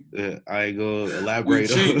 I ain't gonna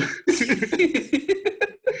elaborate on.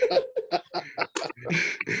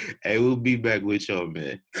 Hey, we'll be back with y'all,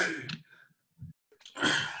 man.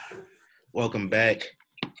 Welcome back.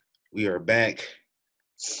 We are back.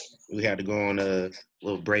 We had to go on a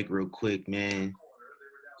little break real quick, man.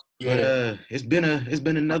 Yeah. But it's been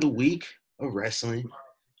another week of wrestling.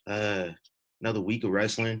 Another week of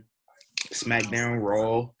wrestling. SmackDown,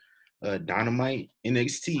 Raw, Dynamite,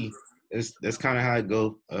 NXT. That's kind of how it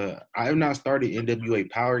go. I have not started NWA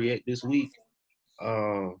Power yet this week.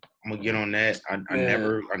 I'm gonna get on that. I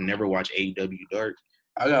never watch AEW Dark.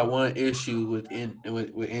 I got one issue with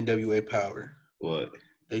NWA Power. What?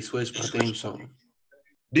 They switched my theme song.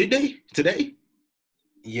 Did they today?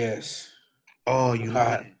 Yes. Oh, you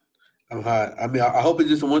hot. I'm hot. I mean, I hope it's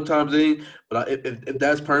just a one-time thing, but if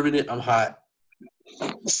that's permanent, I'm hot.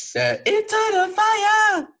 That into the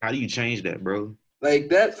fire. How do you change that, bro? Like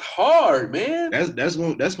that's hard, man. That's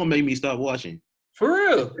gonna make me stop watching. For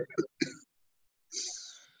real.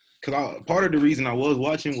 Cause part of the reason I was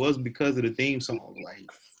watching was because of the theme song. Like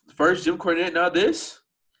first Jim Cornette, now this.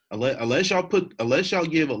 Unless y'all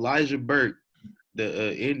give Elijah Burke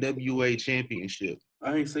the NWA championship.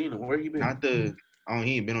 I ain't seen him. Where you been?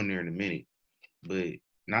 He ain't been on there in a minute. But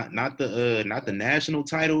not the national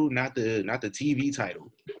title, not the TV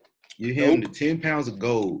title. Give him the 10 pounds of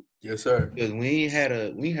gold. Yes, sir. Because we ain't had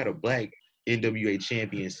a black NWA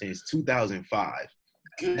champion since 2005.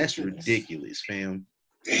 Goodness. That's ridiculous, fam.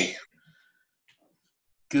 Damn.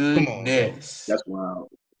 Goodness. That's wild.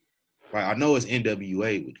 Right, I know it's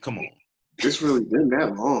NWA, but come on. It's really been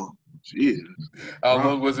that long. Jesus. How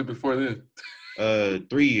long was it before then?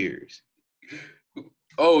 3 years.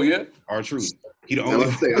 Oh yeah. R-Truth. He the only.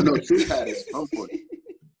 I know Truth had it.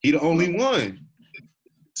 He the only one.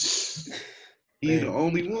 He's the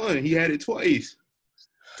only one. He had it twice.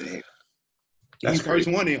 Damn. He first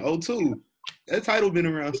won in 2002. That title been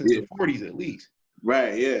around since the 40s at least.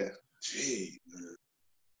 Right, yeah. Gee, man.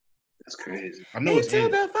 That's crazy. I know it's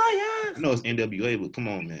NWA, but come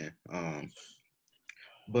on, man.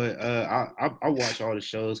 But I watch all the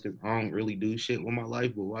shows because I don't really do shit with my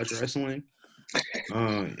life but watch wrestling.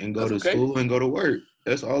 And go to school and go to work.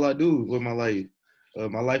 That's all I do with my life.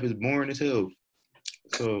 My life is boring as hell.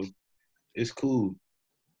 So it's cool.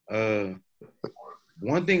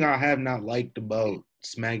 One thing I have not liked about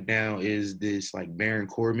SmackDown is this like Baron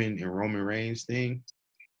Corbin and Roman Reigns thing.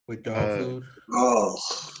 With dog food.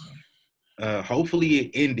 Hopefully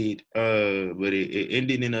it ended, but it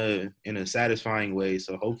ended in a satisfying way.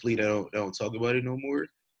 So hopefully they don't talk about it no more.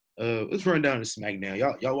 Let's run down to SmackDown.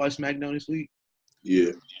 Y'all watch SmackDown this week?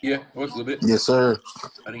 Yeah. Yeah, watched a little bit. Yes, sir.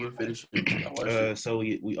 I didn't get finished. So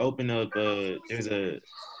we open up. There's a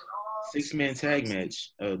 6-man tag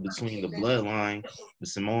match between the Bloodline, the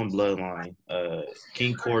Samoan Bloodline,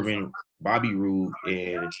 King Corbin, Bobby Roode,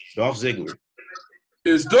 and Dolph Ziggler.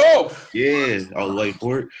 It's Dolph. Yeah, I was waiting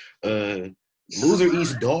for it. Loser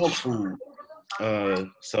eats dog food.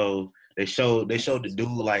 So they showed the dude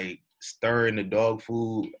like stirring the dog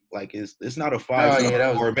food like it's not a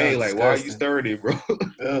 5-star gourmet. Like, why are you stirring it, bro?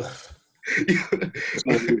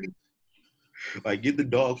 Like, get the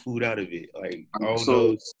dog food out of it. Like, I'm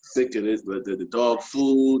so sick of this. The dog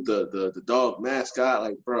food, the dog mascot.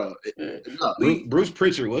 Like, bro. Bruce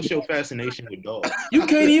Pritchard, what's your fascination with dogs? You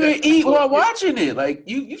can't even eat while watching it. Like,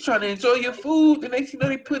 you trying to enjoy your food, the next thing you know,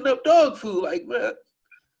 they putting up dog food. Like, man.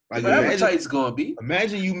 Like, my appetite's gonna be.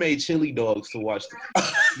 Imagine you made chili dogs to watch the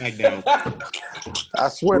SmackDown. I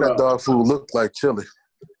swear that dog food looked like chili.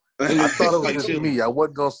 I thought it was like just me. I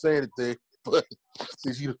wasn't gonna say anything, but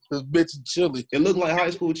since you mentioned chili, it looked like high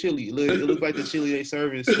school chili. It looked like the chili they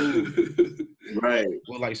serve in school. Right.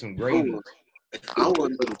 With like some gravy. I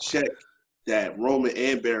want to check that Roman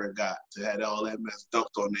and Baron got to have all that mess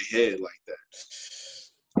dumped on their head like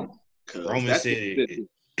that. Roman said.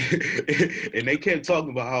 And they kept talking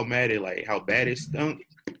about how bad it stunk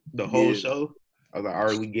the whole show. I was like, all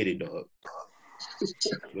right, we get it, dog.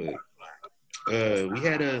 But we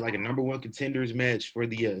had a number one contenders match for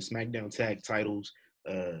the SmackDown tag titles.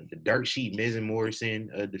 The Dirt Sheet, Miz and Morrison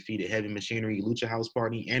defeated Heavy Machinery, Lucha House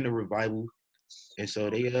Party, and the Revival. And so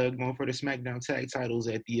they going for the SmackDown tag titles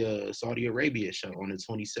at the Saudi Arabia show on the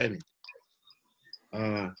 27th.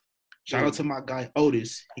 Shout out to my guy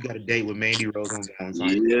Otis. He got a date with Mandy Rose on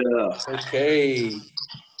Valentine's. Yeah. Okay.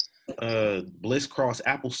 Bliss Cross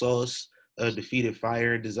Applesauce defeated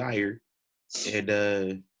Fire and Desire.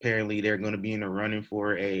 And apparently they're going to be in the running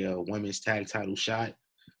for a women's tag title shot.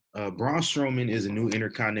 Braun Strowman is a new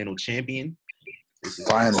Intercontinental Champion. This is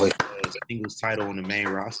finally a singles title on the main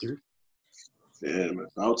roster. Yeah, man.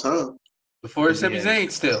 About time. Before Sami Zayn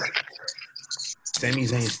still. Sami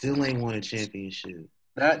Zayn still ain't won a championship.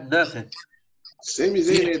 Nothing. Sami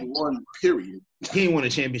Zayn ain't won, period. He ain't won a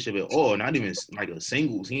championship at all. Not even like a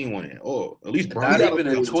singles. He ain't won it at all. At least Braun. Not even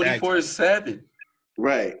a 24/7.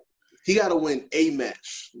 Right. He got to win a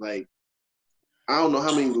match. Like, I don't know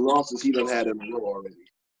how many losses he done had in a row already.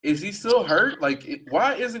 Is he still hurt? Like,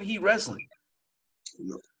 why isn't he wrestling?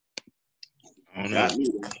 No. I don't know.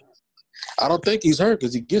 I don't think he's hurt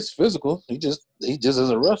because he gets physical. He just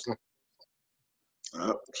isn't wrestling.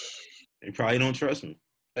 They probably don't trust him.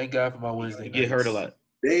 Thank God for my Wednesday nights. Get hurt a lot.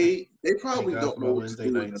 They probably don't know Wednesday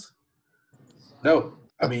nights. No,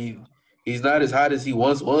 I mean he's not as hot as he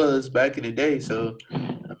once was back in the day. So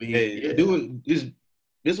I mean, do it. This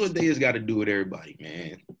is what they just got to do with everybody,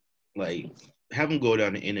 man. Like have them go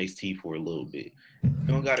down to NXT for a little bit. You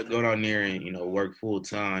don't got to go down there and work full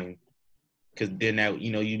time because then that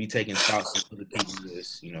you be taking spots from other people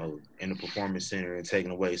that's in the performance center and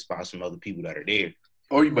taking away spots from other people that are there.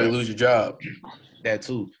 Or you might lose your job. That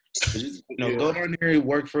too. So just go down there and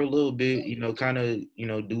work for a little bit. Kind of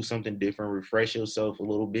do something different, refresh yourself a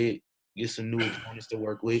little bit, get some new opponents to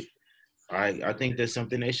work with. I think that's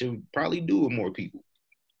something they should probably do with more people.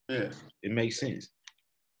 Yeah, it makes sense.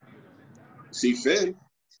 See Finn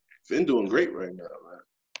doing great right now,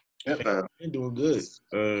 man. Yep. Finn doing good.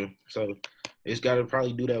 So it's got to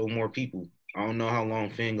probably do that with more people. I don't know how long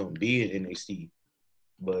Finn gonna be in NXT,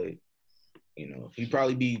 but he'd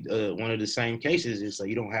probably be one of the same cases. It's like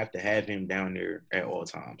you don't have to have him down there at all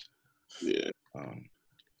times. Yeah.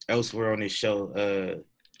 Elsewhere on this show,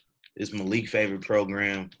 is Malik's favorite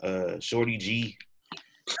program, Shorty G.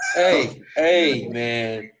 Hey,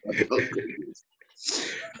 man.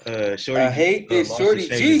 Shorty. I hate this Shorty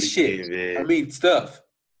G shit. Again, stuff.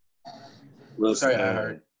 Listen, Sorry, I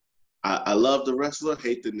heard. I love the wrestler,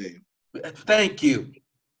 hate the name. Thank you.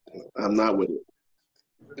 I'm not with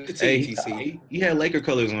it. Continue, TC. He had Laker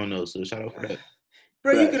colors on those, so shout out for that.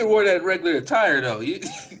 Bro, you could have worn that regular attire though. He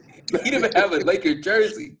didn't even have a Laker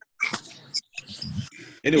jersey.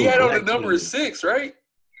 He had on the number 6, right?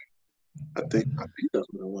 I think that's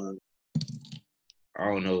what it was. I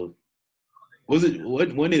don't know. Was it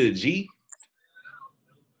when it a G?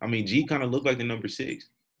 I mean, G kind of looked like the number 6,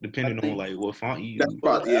 depending on like what font you use.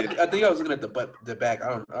 I think I was looking at the back. I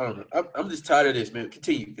don't know. I'm just tired of this, man.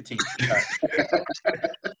 Continue.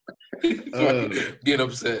 Getting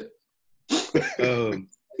upset.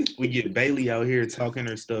 We get Bailey out here talking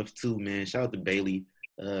her stuff too, man. Shout out to Bailey.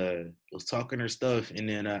 Was talking her stuff, and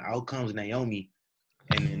then out comes Naomi,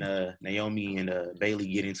 and then Naomi and Bailey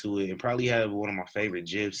get into it, and probably have one of my favorite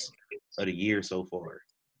gifs of the year so far.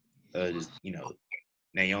 Just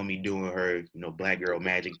Naomi doing her black girl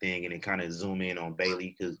magic thing, and it kind of zoom in on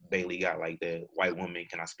Bailey because Bailey got like the white woman,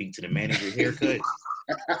 can I speak to the manager haircut.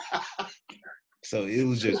 So it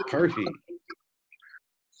was just perfect.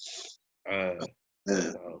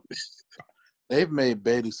 They've made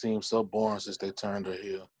Bailey seem so boring since they turned her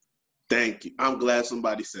heel. Thank you. I'm glad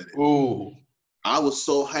somebody said it. Ooh. I was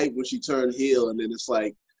so hyped when she turned heel, and then it's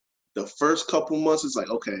like the first couple months, it's like,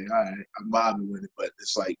 okay, all right, I'm vibing with it, but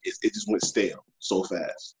it's like it just went stale so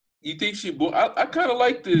fast. You think I kind of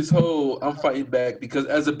like this whole I'm fighting back because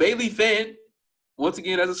as a Bailey fan, once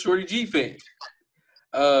again, as a Shorty G fan,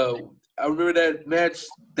 I remember that match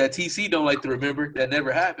that TC don't like to remember that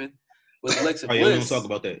never happened with Alexa Bliss. We don't talk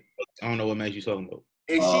about that. I don't know what match you talking about.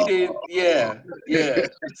 And she did, yeah.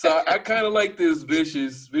 So I kind of like this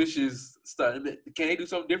vicious stuff. Can they do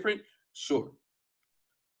something different? Sure.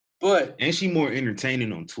 And she more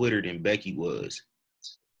entertaining on Twitter than Becky was.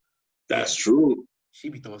 That's true. She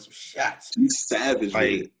be throwing some shots. She's savage.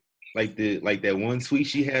 Like that one tweet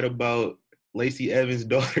she had about Lacey Evans'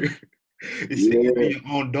 daughter. Your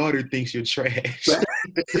own daughter thinks you're trash.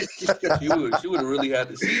 She would have really had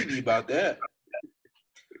to see me about that.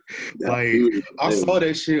 I saw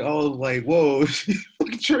that shit. I was like, "Whoa, she's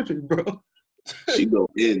fucking tripping, bro." She go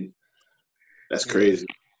in. That's crazy.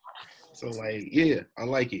 So I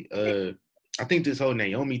like it. I think this whole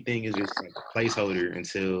Naomi thing is just like a placeholder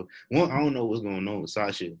until I don't know what's going on with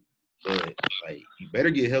Sasha, but you better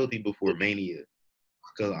get healthy before Mania,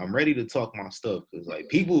 because I'm ready to talk my stuff. Because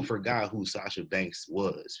people forgot who Sasha Banks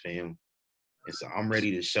was, fam, and so I'm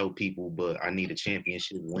ready to show people. But I need a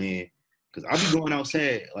championship win. Because I be going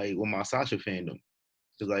outside, with my Sasha fandom.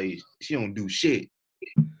 Because, she don't do shit.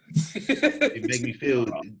 It make me feel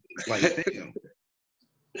like, damn.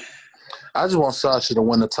 I just want Sasha to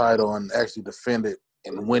win the title and actually defend it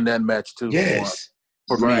and win that match, too. Yes.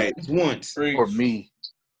 For me. Just once. For me.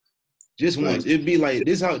 Just once. It'd be like,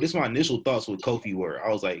 this my initial thoughts with Kofi were. I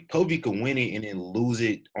was like, Kofi could win it and then lose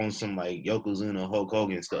it on some, Yokozuna, Hulk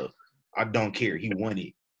Hogan stuff. I don't care. He won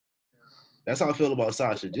it. That's how I feel about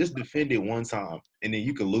Sasha. Just defend it one time, and then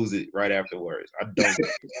you can lose it right afterwards. I don't.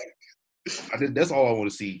 That's all I want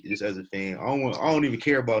to see, just as a fan. I don't even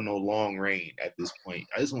care about no long reign at this point.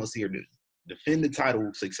 I just want to see her defend the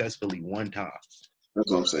title successfully one time.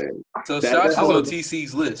 That's what I'm saying. So Sasha's on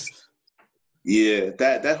TC's list. Yeah,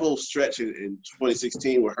 that whole stretch in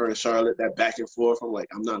 2016 with her and Charlotte, that back and forth, I'm like,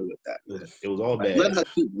 I'm not with that. It was all bad. Let her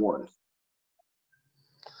keep one.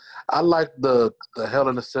 I like the Hell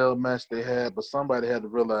in a Cell match they had, but somebody had to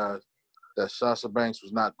realize that Sasha Banks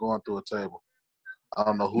was not going through a table. I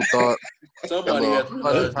don't know who thought somebody had to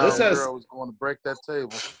realize that girl was going to break that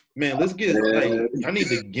table. Man, let's get I need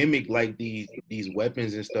to gimmick these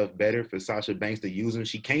weapons and stuff better for Sasha Banks to use them.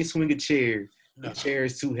 She can't swing a chair. No. The chair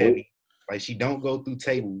is too heavy. She don't go through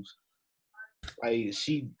tables.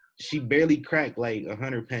 She barely cracked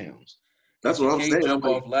 100 pounds. That's what I'm Can't saying. jump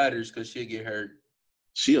I'm like, off ladders because she'll get hurt.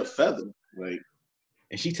 she a feather. Like,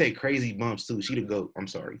 And she take crazy bumps too. She the GOAT. I'm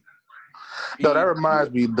sorry. No, that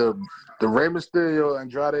reminds me the Rey Mysterio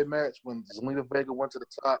Andrade match when Zelina Vega went to the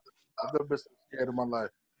top. I've never been so scared in my life.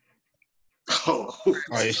 oh, Oh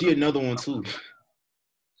yeah, she another one too.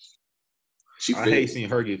 she I big. hate seeing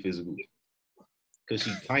her get physical because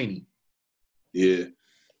she's tiny. Yeah.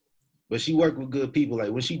 But she worked with good people.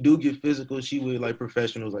 Like when she do get physical, she with like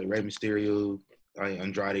professionals like Rey Mysterio, like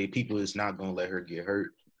Andrade. People is not gonna let her get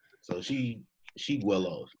hurt. So she well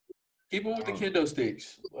off. Keep on with the kendo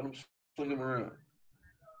sticks. Let them swing them around.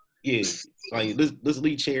 Yeah, like this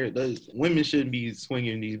lead chair. Women shouldn't be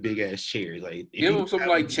swinging these big ass chairs. Like if Give you them some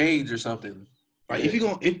like chains or something. like if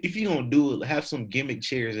you gonna do it, have some gimmick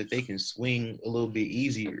chairs that they can swing a little bit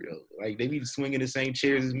easier. Like they be swinging the same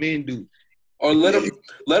chairs as men do. Or let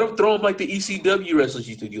them throw them like the ECW wrestlers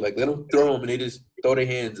used to do. Like let them throw them and they just throw their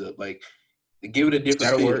hands up. Like give it a different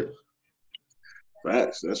That'll feel. work.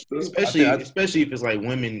 Facts. That's true. Especially if it's like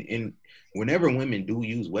women in whenever women do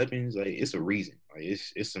use weapons, like it's a reason. Like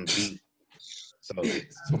it's some deep. So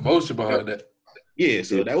Some emotion behind that. yeah,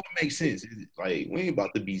 so that would make sense. Like we ain't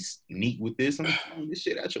about to be neat with this. I'm throwing this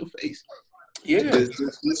shit out your face. Yeah.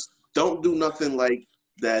 Just don't do nothing like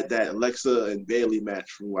that Alexa and Bailey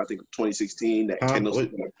match from I think 2016. That Kendall. I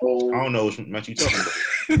don't know which match you talking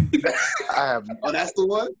about. I have. Oh, that's the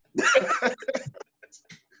one.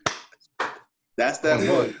 That's that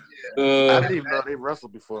one. I didn't even know they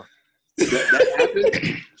wrestled before. That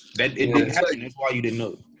happened. That it didn't happen. That's why you didn't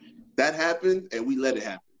know. That happened, and we let it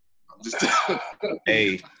happen. I'm just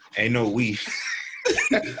hey, ain't no we.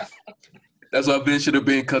 That's why Vince should have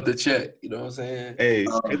been cut the check. You know what I'm saying? Hey,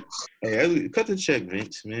 cut the check,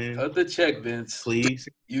 Vince, man. Cut the check, Vince. Please.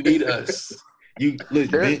 You need us. You look,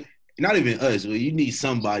 Vince, not even us, but you need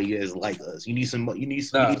somebody that's like us. You need somebody.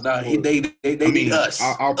 They need us.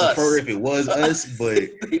 I'll prefer if it was us, but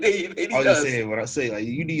they need I was us. just saying what I say. Like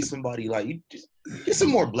you need somebody like you just get some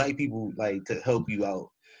more black people like to help you out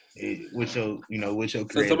with your So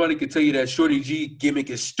career. somebody could tell you that Shorty G gimmick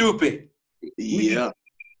is stupid. yeah.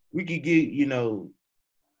 We could get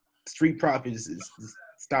Street Profits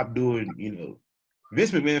stop doing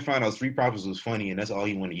Vince McMahon found out Street Profits was funny and that's all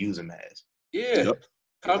he wanted to use him as. Yeah. Yep.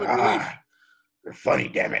 Comic relief. You're funny,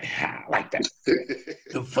 damn it. I like that.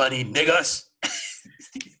 The funny niggas.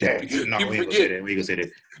 Damn, no, we ain't gonna say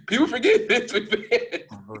that. People forget Vince McMahon.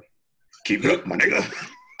 Keep it up, my nigga.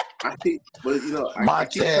 I think, but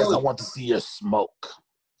Montez, I want to see your smoke.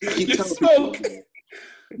 I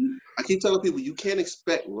keep telling people you can't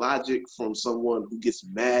expect logic from someone who gets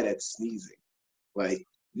mad at sneezing. Like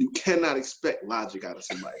you cannot expect logic out of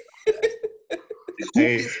somebody.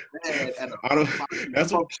 Hey,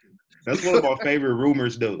 that's one of my favorite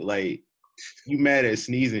rumors though. Like you mad at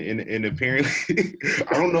sneezing and apparently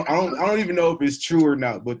I don't even know if it's true or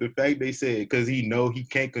not, but the fact they said because he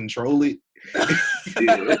can't control it.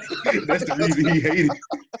 That's the reason he hated it.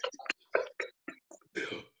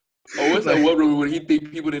 Oh, what's that one rumor when he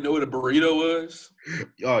think people didn't know what a burrito was?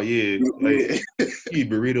 Oh yeah, like you eat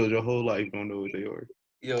burritos your whole life, don't know what they are.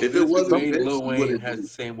 Yo, if it wasn't Lil Wayne has the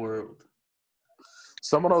same world.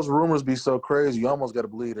 Some of those rumors be so crazy, you almost got to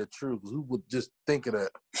believe they're true. Because who would just think of that?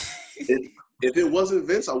 If it wasn't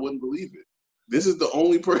Vince, I wouldn't believe it. This is the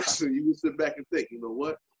only person you would sit back and think, you know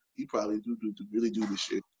what? He probably really do this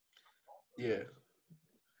shit. Yeah.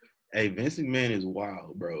 Hey, Vince McMahon is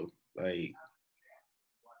wild, bro. Like,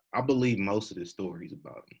 I believe most of the stories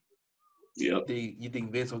about him. Yep. You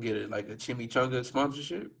think Vince will get a chimichanga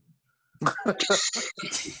sponsorship? I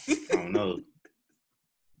don't know.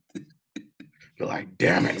 You're like,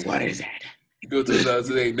 damn it, what is that? You go to his house,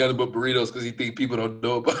 it ain't nothing but burritos because he think people don't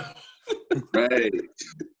know about it. Right.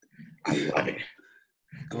 I love it.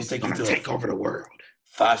 Gonna take over the world.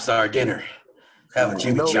 5-star dinner. Have a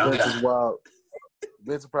chimichanga. Vince is wild.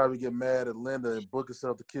 Vince will probably get mad at Linda and book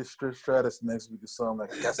herself to kiss Trish Stratus next week or something like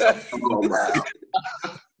that.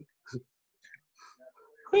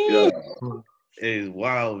 Yeah. It's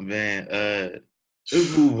wild, man.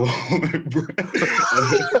 Let's move on, bro.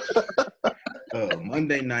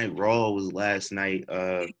 Monday Night Raw was last night.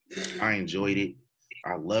 I enjoyed it.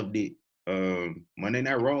 I loved it. Monday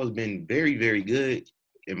Night Raw has been very, very good,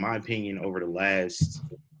 in my opinion, over the last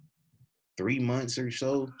 3 months or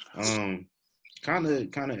so. Kind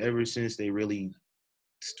of ever since they really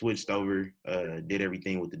switched over, did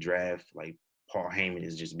everything with the draft. Like Paul Heyman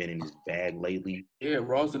has just been in his bag lately. Yeah,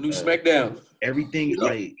 Raw's the new SmackDown. Everything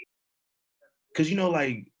like. Cause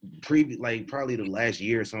probably the last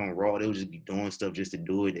year or so on Raw, they would just be doing stuff just to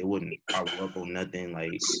do it. They wouldn't follow up on nothing.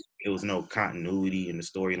 Like there was no continuity in the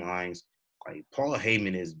storylines. Like Paul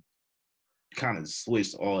Heyman is kind of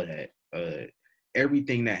switched all of that.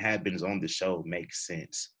 Everything that happens on the show makes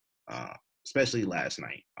sense, especially last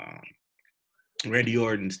night. Randy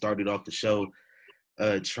Orton started off the show,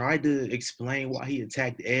 tried to explain why he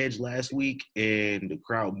attacked Edge last week, and the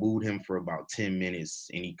crowd booed him for about 10 minutes,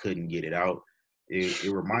 and he couldn't get it out. It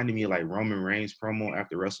reminded me of like Roman Reigns promo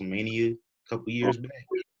after WrestleMania a couple years back.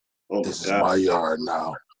 This is my yard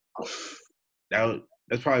now.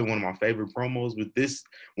 That's probably one of my favorite promos. But this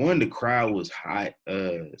one, the crowd was hot.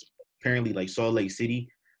 Apparently, like Salt Lake City,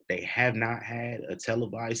 they have not had a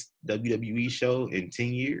televised WWE show in 10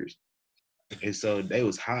 years, and so they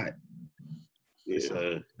was hot. Yeah.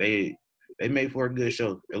 So they made for a good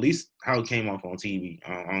show. At least how it came off on TV.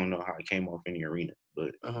 I don't know how it came off in the arena,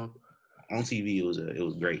 but on TV it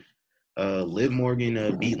was great. Liv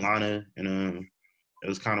Morgan beat Lana, and it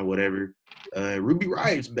was kind of whatever. Ruby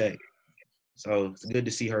Riot's back, so it's good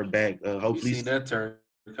to see her back. Hopefully, you seen that turn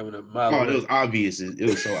coming up. Oh, it was obvious. It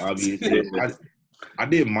was so obvious. I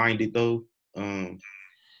didn't mind it though. Yeah.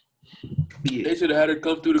 They should have had her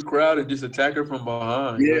come through the crowd and just attack her from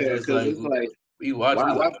behind. Yeah, because it's like,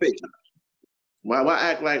 why fake it? Why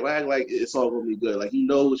act like it's all gonna be good? Like, you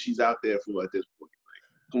know what she's out there for at this point.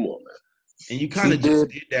 Like, come on, man. And you kind of just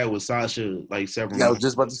did that with Sasha like several. Yeah, I was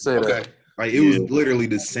just about to say that. Like it was literally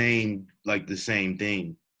the same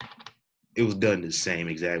thing. It was done the same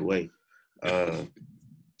exact way.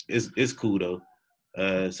 It's cool though.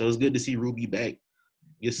 So it's good to see Ruby back.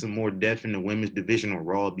 Get some more depth in the women's division on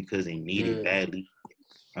Raw because they need it badly.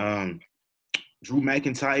 Drew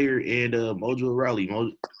McIntyre and Mojo Rawley.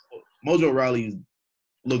 Mojo Rawley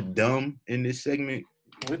looked dumb in this segment.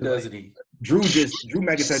 What doesn't he? Drew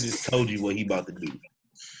McIntyre just told you what he about to do,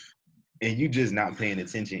 and you just not paying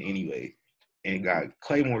attention anyway. And got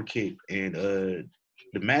Claymore kicked, and the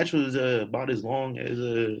match was about as long as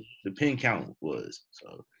the pin count was.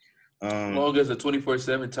 So long as a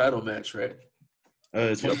 24/7 title match, right?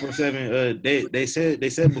 24/7. They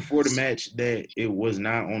said before the match that it was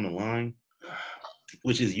not on the line,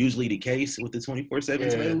 which is usually the case with the 24/7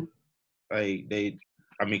 title. Like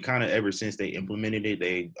kind of ever since they implemented it,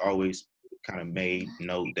 they always kind of made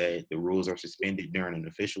note that the rules are suspended during an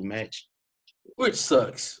official match, which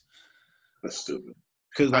sucks. That's stupid.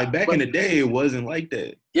 Because like back in the day, it wasn't like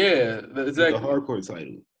that. Yeah, exactly. The hardcore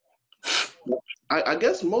title. I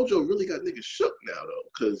guess Mojo really got niggas shook now though,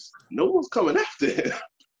 because no one's coming after him.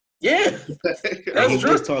 Yeah, he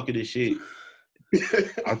was talking this shit. This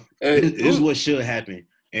is what should happen,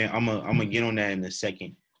 and I'm gonna get on that in a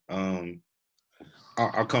second.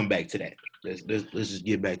 I'll come back to that. Let's just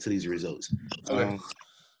get back to these results. Okay.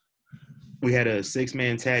 We had a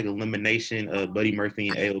 6-man tag elimination. Buddy Murphy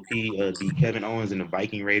and AOP beat Kevin Owens and the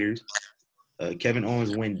Viking Raiders. Kevin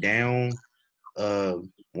Owens went down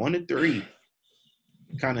 1-3.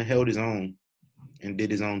 Kind of held his own and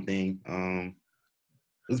did his own thing. It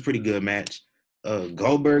was a pretty good match.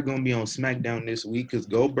 Goldberg gonna be on SmackDown this week because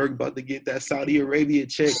Goldberg about to get that Saudi Arabia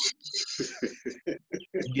check.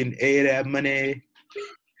 Getting A that money.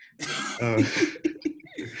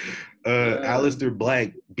 Aleister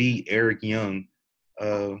Black beat Eric Young.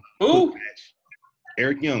 Who?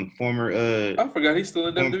 Eric Young, former I forgot he's still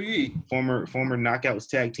in WWE. Former Knockouts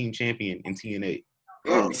Tag Team Champion in TNA.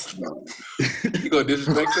 You gonna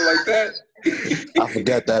disrespect him like that? I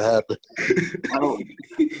forgot that happened.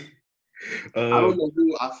 I don't know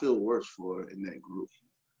who I feel worse for in that group.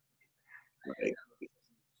 Like,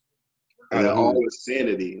 and all the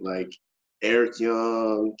sanity, like Eric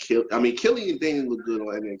Young, Killian Dane look good on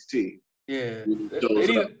NXT. Yeah,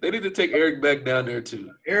 they need to take Eric back down there too.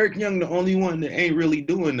 Eric Young, the only one that ain't really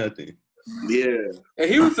doing nothing. Yeah, and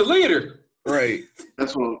he was the leader, right?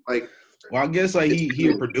 That's what like. Well, I guess like he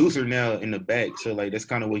a producer now in the back, so like that's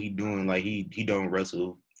kind of what he doing. Like he don't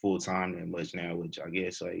wrestle full time that much now, which I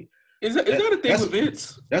guess like is that a thing with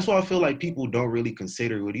Vince? That's why I feel like people don't really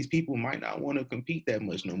consider. Well, these people might not want to compete that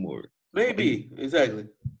much no more. Maybe exactly.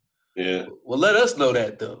 Yeah. Well, let us know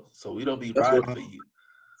that though, so we don't be riding for you.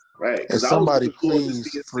 Right. And somebody please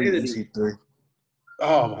free EC3.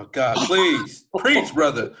 Oh my God! Please preach,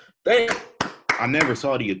 brother. I never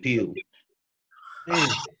saw the appeal. Man.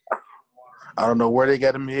 I don't know where they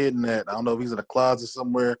got him hidden at. I don't know if he's in a closet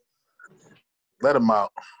somewhere. Let him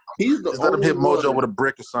out. Just let him hit Mojo with a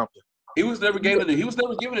brick or something. He was never given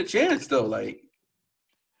a chance though. Like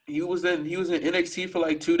he was in NXT for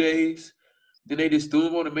like 2 days. Then they just threw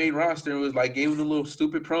him on the main roster and was like gave him the little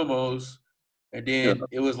stupid promos. And then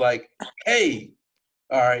it was like, hey,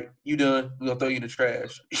 all right, you done. We're gonna throw you in the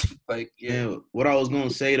trash. Like, yeah. What I was gonna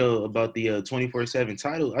say though about the 24/7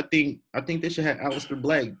 title, I think they should have Aleister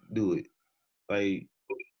Black do it. Like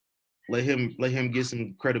let him get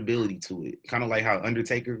some credibility to it. Kind of like how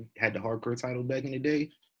Undertaker had the hardcore title back in the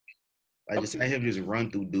day. Like just let him just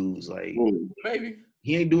run through dudes. Like maybe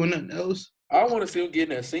he ain't doing nothing else. I want to see him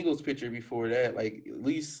getting a singles picture before that. Like at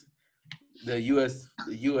least the U.S.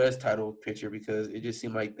 title picture, because it just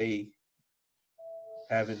seemed like they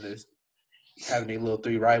having a little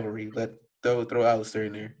 3 rivalry. Let throw Alistair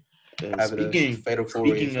in there.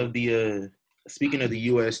 Speaking of the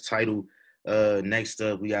U.S. title, next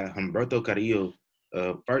up we got Humberto Carrillo.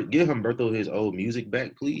 First, give Humberto his old music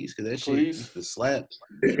back, please, because that shit used to slap.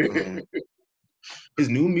 His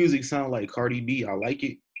new music sound like Cardi B. I like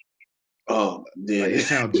it. Oh, yeah. Like, it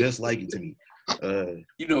sounds just like it to me.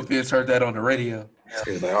 Vince heard that on the radio.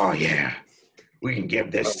 It's like, oh yeah, we can give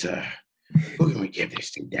this to. Who can we give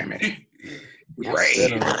this to? Damn it,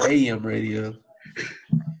 Ray. On the AM radio.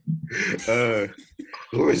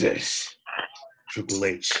 Who is this? Triple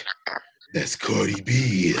H. That's Cardi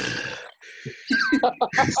B.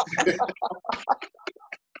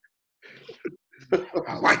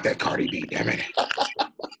 I like that Cardi B, damn it.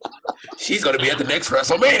 She's gonna be at the next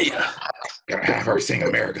WrestleMania. Gotta have her sing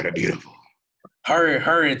America the Beautiful.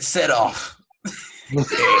 Her and Set Off.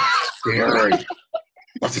 Yeah.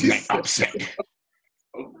 What's his name? Upset.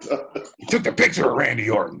 He took the picture of Randy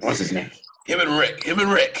Orton. What's his name? Him and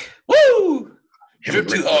Rick. Woo! Drip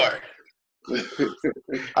too hard.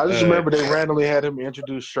 I just remember they randomly had him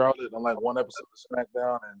introduce Charlotte on like one episode of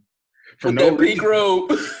SmackDown, and for no pink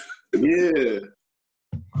robe. Yeah.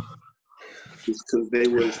 Just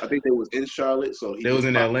because I think they was in Charlotte, so they was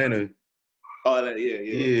in Atlanta. Oh,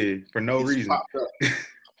 yeah. For no reason.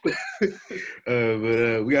 But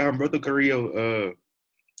we got Humberto Carrillo.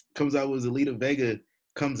 Comes out with Zelina Vega.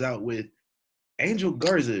 Comes out with Angel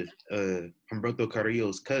Garza, Humberto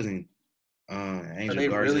Carrillo's cousin. Angel Are they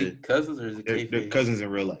Garza. really cousins, or is it they're cousins in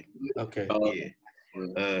real life? Okay.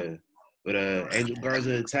 Yeah. But Angel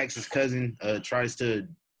Garza attacks his cousin. Tries to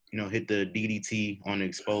hit the DDT on the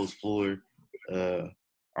exposed floor. I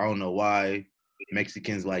don't know why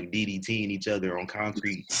Mexicans like DDTing each other on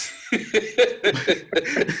concrete.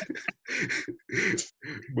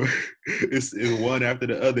 But it's one after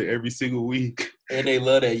the other every single week. And they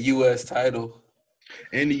love that U.S. title.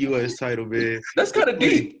 And the U.S. title, man. That's kind of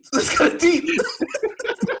deep.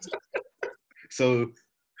 So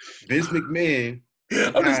Vince McMahon.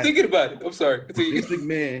 I'm just thinking about it. I'm sorry. Vince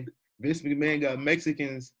McMahon got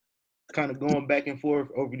Mexicans kind of going back and forth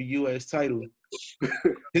over the U.S. title.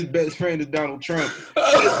 His best friend is Donald Trump.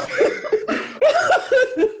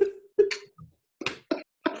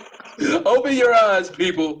 Open your eyes,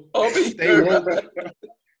 people.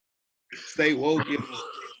 Stay woke.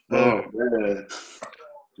 Man.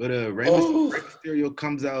 But Rey Mysterio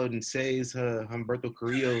comes out and saves Humberto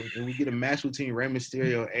Carrillo, and we get a match between Rey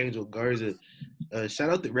Mysterio and Angel Garza. Shout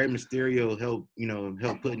out to Rey Mysterio, help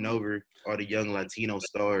putting over all the young Latino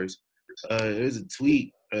stars. There's a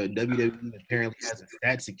tweet. WWE apparently has a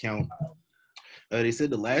stats account. They said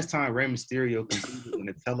the last time Rey Mysterio competed in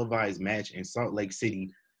a televised match in Salt Lake City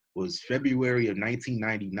was February of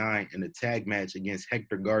 1999 in a tag match against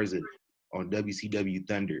Hector Garza on WCW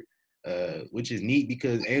Thunder, which is neat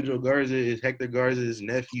because Angel Garza is Hector Garza's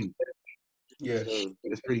nephew. Yeah. So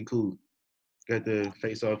that's pretty cool. Got the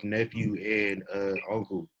face-off nephew and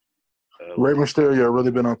uncle. Rey Mysterio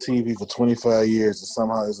really been on TV for 25 years and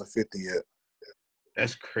somehow isn't 50 yet.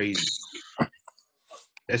 That's crazy.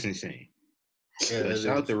 That's insane. Yeah,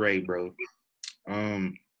 shout out to Ray, bro.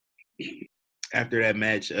 After that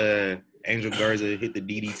match, Angel Garza hit the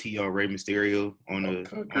DDT on Rey Mysterio on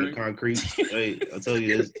the concrete. Hey, I'll tell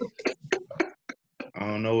you this. I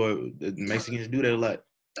don't know what the Mexicans do that a lot.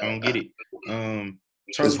 I don't get it.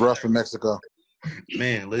 It's rough in Mexico.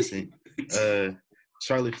 Man, listen.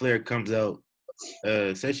 Charlotte Flair comes out,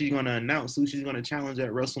 says she's gonna announce who she's gonna challenge at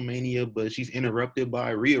WrestleMania, but she's interrupted by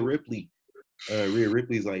Rhea Ripley. Rhea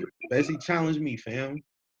Ripley's like, basically challenge me, fam.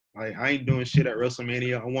 Like, I ain't doing shit at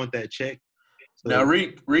WrestleMania. I want that check. So, now,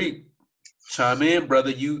 Reek, chime in, brother.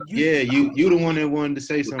 You the one that wanted to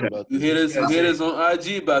say something about this. You hit us on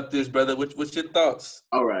IG about this, brother. What's your thoughts?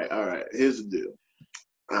 All right. Here's the deal.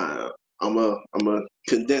 I'm a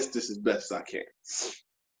condense this as best as I can.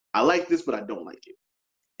 I like this, but I don't like it.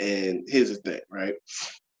 And here's the thing, right?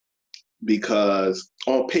 Because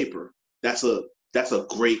on paper, that's a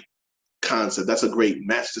great concept. That's a great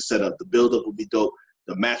match to set up. The build-up would be dope.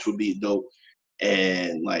 The match would be dope.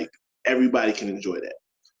 And, like, everybody can enjoy that.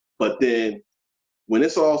 But then when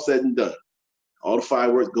it's all said and done, all the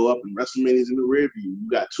fireworks go up and WrestleMania's in the rear view, you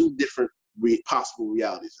got two different possible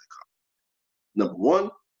realities that come. Number one,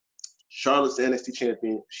 Charlotte's the NXT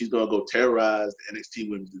champion. She's going to go terrorize the NXT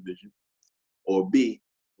women's division. Or B,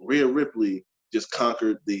 Rhea Ripley just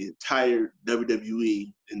conquered the entire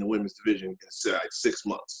WWE in the women's division in like 6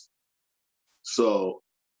 months. So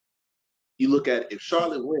you look at it, if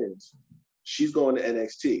Charlotte wins, she's going to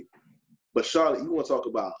NXT. But Charlotte, you want to talk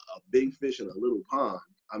about a big fish in a little pond.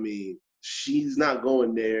 I mean, she's not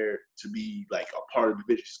going there to be like a part of the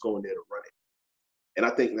division. She's going there to run it. And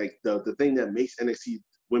I think like the thing that makes NXT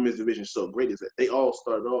women's division so great is that they all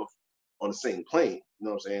started off on the same plane. You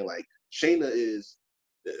know what I'm saying? Like Shayna is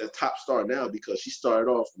a top star now because she started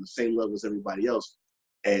off on the same level as everybody else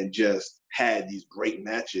and just had these great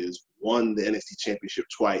matches, won the NXT championship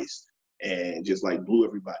twice, and just like blew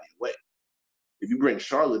everybody away. If you bring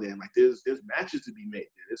Charlotte in, like there's matches to be made.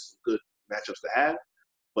 There's some good matchups to have,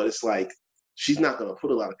 but it's like she's not gonna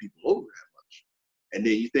put a lot of people over that much. And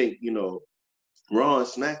then you think, you know, Raw and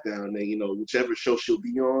SmackDown, and then, you know, whichever show she'll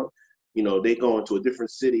be on, you know, they go into a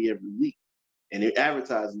different city every week. And they're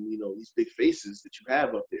advertising, you know, these big faces that you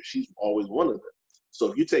have up there. She's always one of them. So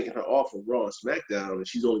if you're taking her off of Raw and SmackDown and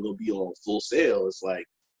she's only going to be on Full Sail, it's like,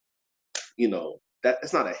 you know,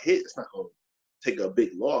 it's not a hit. It's not going to take a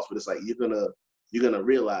big loss, but it's like you're gonna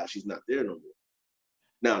realize she's not there no more.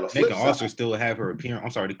 Now, on the They flip can side, also still have her appear.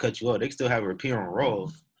 I'm sorry to cut you off. They can still have her appear on Raw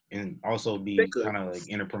and also be kind of like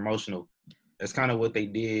interpromotional. That's kind of what they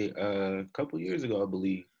did a couple years ago, I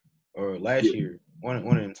believe, or last year. One of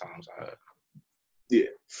them times. Yeah,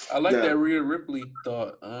 I like that Rhea Ripley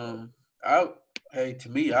thought. To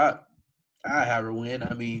me, I have her win.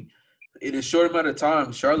 I mean, in a short amount of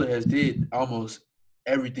time, Charlotte has did almost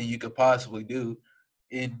everything you could possibly do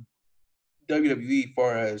in WWE,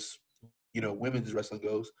 far as, you know, women's wrestling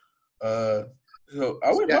goes. So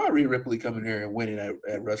I wouldn't mind Rhea Ripley coming here and winning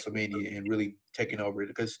at WrestleMania and really taking over it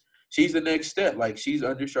because she's the next step. Like she's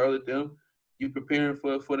under Charlotte. Them, you preparing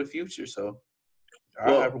for the future. So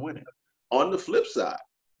I have her winning. On the flip side,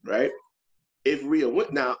 right? If Rhea win,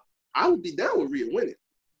 now I would be down with Rhea winning,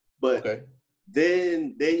 but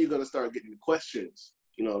then you're gonna start getting the questions.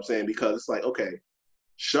 You know what I'm saying? Because it's like, okay,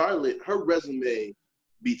 Charlotte, her resume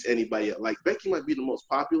beats anybody else. Like Becky might be the most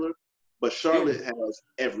popular, but Charlotte has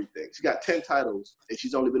everything. She got 10 titles, and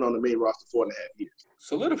she's only been on the main roster 4.5 years.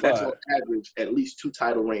 Solidified. That's on average at least 2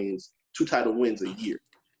 title wins a year.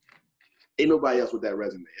 Ain't nobody else with that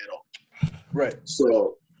resume at all. Right.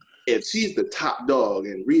 So if she's the top dog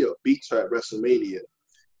and Rhea beats her at WrestleMania,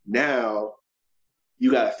 now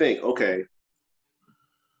you got to think, okay,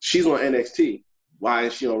 she's on NXT. Why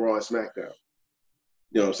is she on Raw and SmackDown?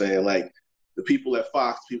 You know what I'm saying? Like the people at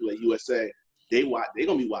Fox, people at USA, they're going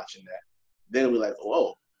to be watching that. Then we're like,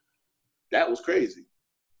 whoa, that was crazy.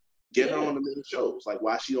 Get her on the main shows. Like,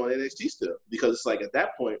 why is she on NXT still? Because it's like at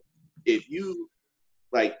that point, if you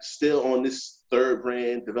like still on this third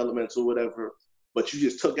brand, developmental, whatever, but you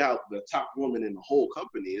just took out the top woman in the whole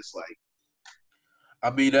company, it's like. I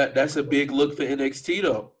mean, that's a big look for NXT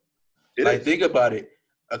though. Think about it.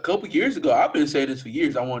 A couple years ago, I've been saying this for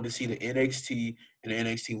years. I wanted to see the NXT and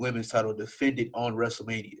the NXT Women's title defended on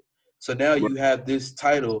WrestleMania. So now you have this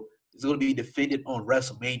title. It's going to be defended on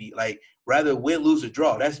WrestleMania. Like, rather win, lose, or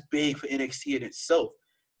draw. That's big for NXT in itself.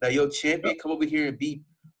 Now, your champion come over here and beat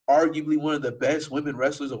arguably one of the best women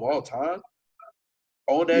wrestlers of all time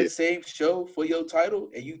on that same show for your title,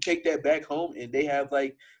 and you take that back home, and they have,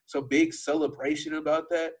 like, some big celebration about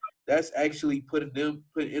that. That's actually putting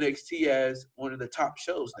NXT as one of the top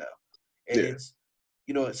shows now. And it's,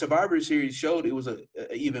 you know, Survivor Series showed it was an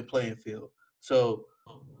even playing field. So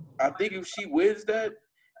I think if she wins that,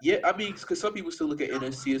 I mean, because some people still look at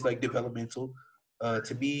NXT as like developmental.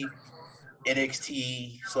 To me,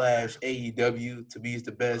 NXT / AEW to me is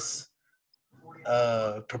the best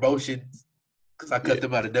promotion because I cut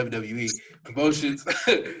them out of WWE promotions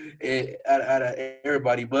out of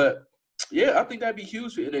everybody. But yeah, I think that'd be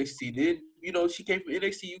huge for NXT. Then, you know, she came from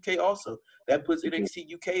NXT UK also. That puts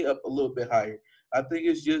NXT UK up a little bit higher. I think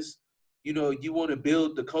it's just, you know, you want to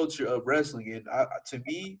build the culture of wrestling. And to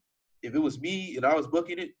me, if it was me and I was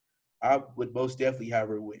booking it, I would most definitely have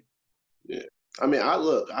her win. Yeah. I mean, I'd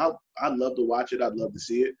love to watch it. I'd love to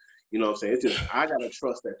see it. You know what I'm saying? It's just, I got to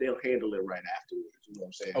trust that they'll handle it right afterwards. You know what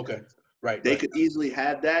I'm saying? Okay. Right. They could easily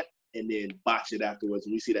have that and then botch it afterwards.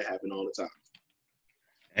 And we see that happen all the time.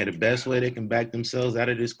 And the best way they can back themselves out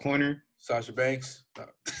of this corner, Sasha Banks.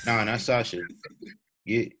 No, not Sasha.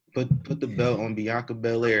 Put the belt on Bianca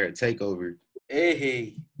Belair at TakeOver.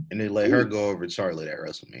 Hey. And then let her go over Charlotte at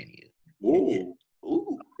WrestleMania. Ooh.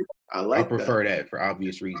 I prefer that for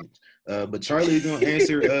obvious reasons. But Charlie's gonna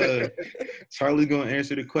answer. Charlie's gonna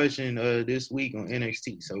answer the question this week on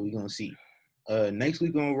NXT. So we're gonna see. Next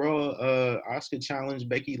week on Raw, Asuka challenged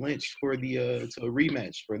Becky Lynch for to a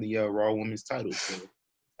rematch for the Raw Women's title. So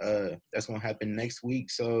That's gonna happen next week.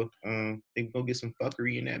 So I think we're gonna get some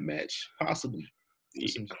fuckery in that match, possibly.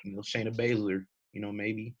 With some, Shayna Baszler,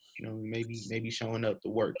 maybe showing up to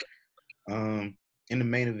work. In the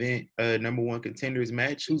main event, number one contenders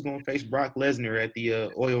match, who's gonna face Brock Lesnar at the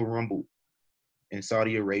Oil Rumble in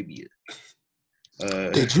Saudi Arabia?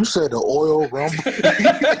 Did you say the Oil Rumble?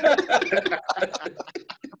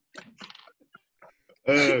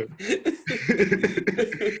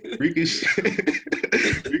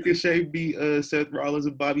 Ricochet beat Seth Rollins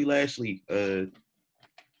and Bobby Lashley.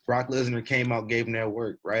 Brock Lesnar came out, gave him that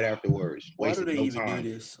work right afterwards. Why do they no even time.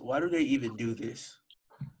 do this? Why do they even do this?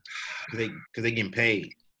 Because they getting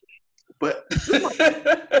paid. But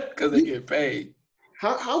because they get paid.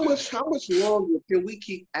 How much longer can we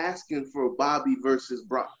keep asking for Bobby versus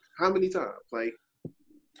Brock? How many times? Like,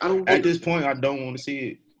 I don't. At this point, I don't want to see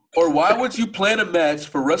it. Or why would you plan a match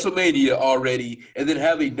for WrestleMania already and then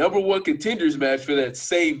have a number one contenders match for that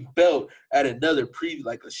same belt at another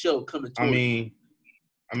like a show coming towards?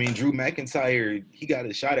 I mean, Drew McIntyre, he got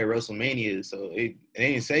a shot at WrestleMania, so it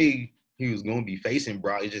didn't say he was going to be facing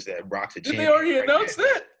Brock. It's just that Brock's the champion. Did they already announce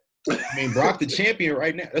that? I mean, Brock the champion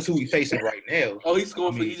right now. That's who we facing right now. Oh, he's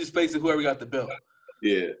he's just facing whoever got the belt.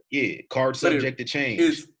 Yeah. Card subject to change.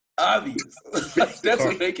 It's obvious. That's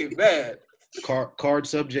what make it bad. Card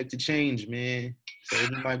subject to change, man. So he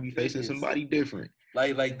might be facing somebody different.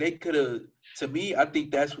 Like they could have. To me, I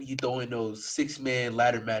think that's when you throw in those 6-man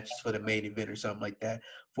ladder matches for the main event or something like that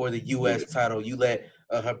for the U.S. title. You let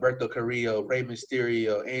Humberto Carrillo, Rey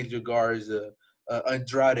Mysterio, Angel Garza,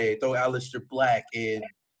 Andrade, throw Aleister Black and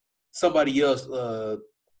somebody else, a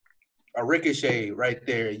Ricochet right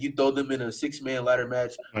there. You throw them in a 6-man ladder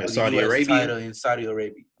match for the U.S. title in Saudi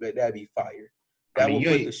Arabia. That'd be fire. That will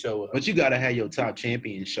put the show up. But you gotta have your top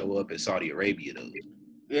champion show up at Saudi Arabia though.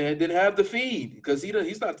 And then have the Fiend because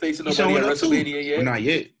he's not facing nobody at WrestleMania yet. Well, not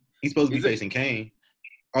yet. He's supposed to be facing Kane.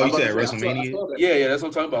 Oh, you said WrestleMania? Yeah, that's what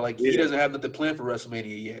I'm talking about. Like he doesn't have nothing planned for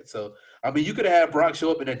WrestleMania yet. So I mean, you could have had Brock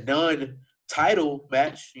show up in a non-title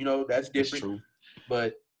match. That's different. That's true.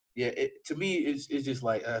 But yeah, to me, it's just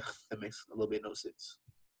like that makes a little bit no sense.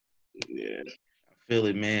 Yeah, I feel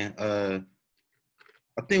it, man.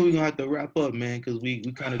 I think we're gonna have to wrap up, man, because we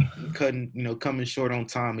kind of coming short on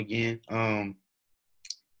time again.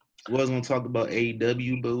 We was gonna talk about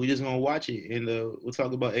AEW, but we're just gonna watch it, and we'll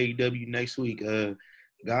talk about AEW next week.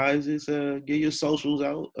 Guys, just get your socials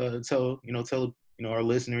out. Tell our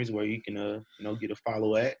listeners where you can get a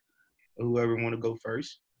follow at. Or whoever want to go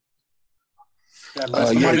first.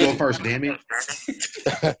 Somebody go first, damn it.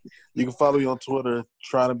 You can follow me on Twitter,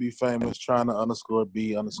 trying to be famous, trying to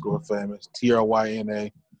 _be_famous,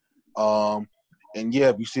 TRYNA. And yeah,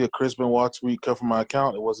 if you see a Chris Benoit tweet come from my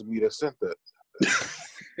account, it wasn't me that sent that.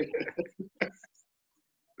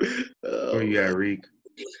 Where you at, Reek?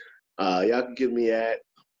 Y'all can get me at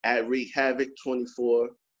Reek Havok 24,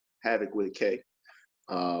 Havok with a K.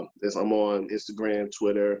 I'm on Instagram,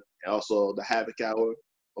 Twitter, and also the Havok Hour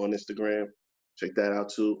on Instagram. Check that out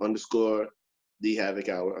too. _the Havok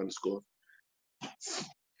Hour _.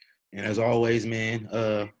 And as always, man,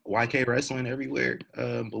 YK Wrestling everywhere.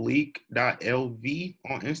 Malik.lv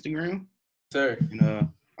on Instagram. Sir. And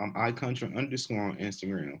I'm iCountry _ on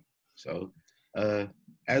Instagram. So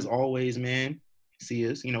as always, man, see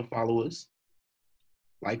us, follow us,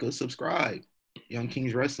 like us, subscribe. Young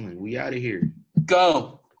Kings Wrestling. We out of here.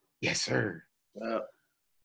 Go. Yes, sir.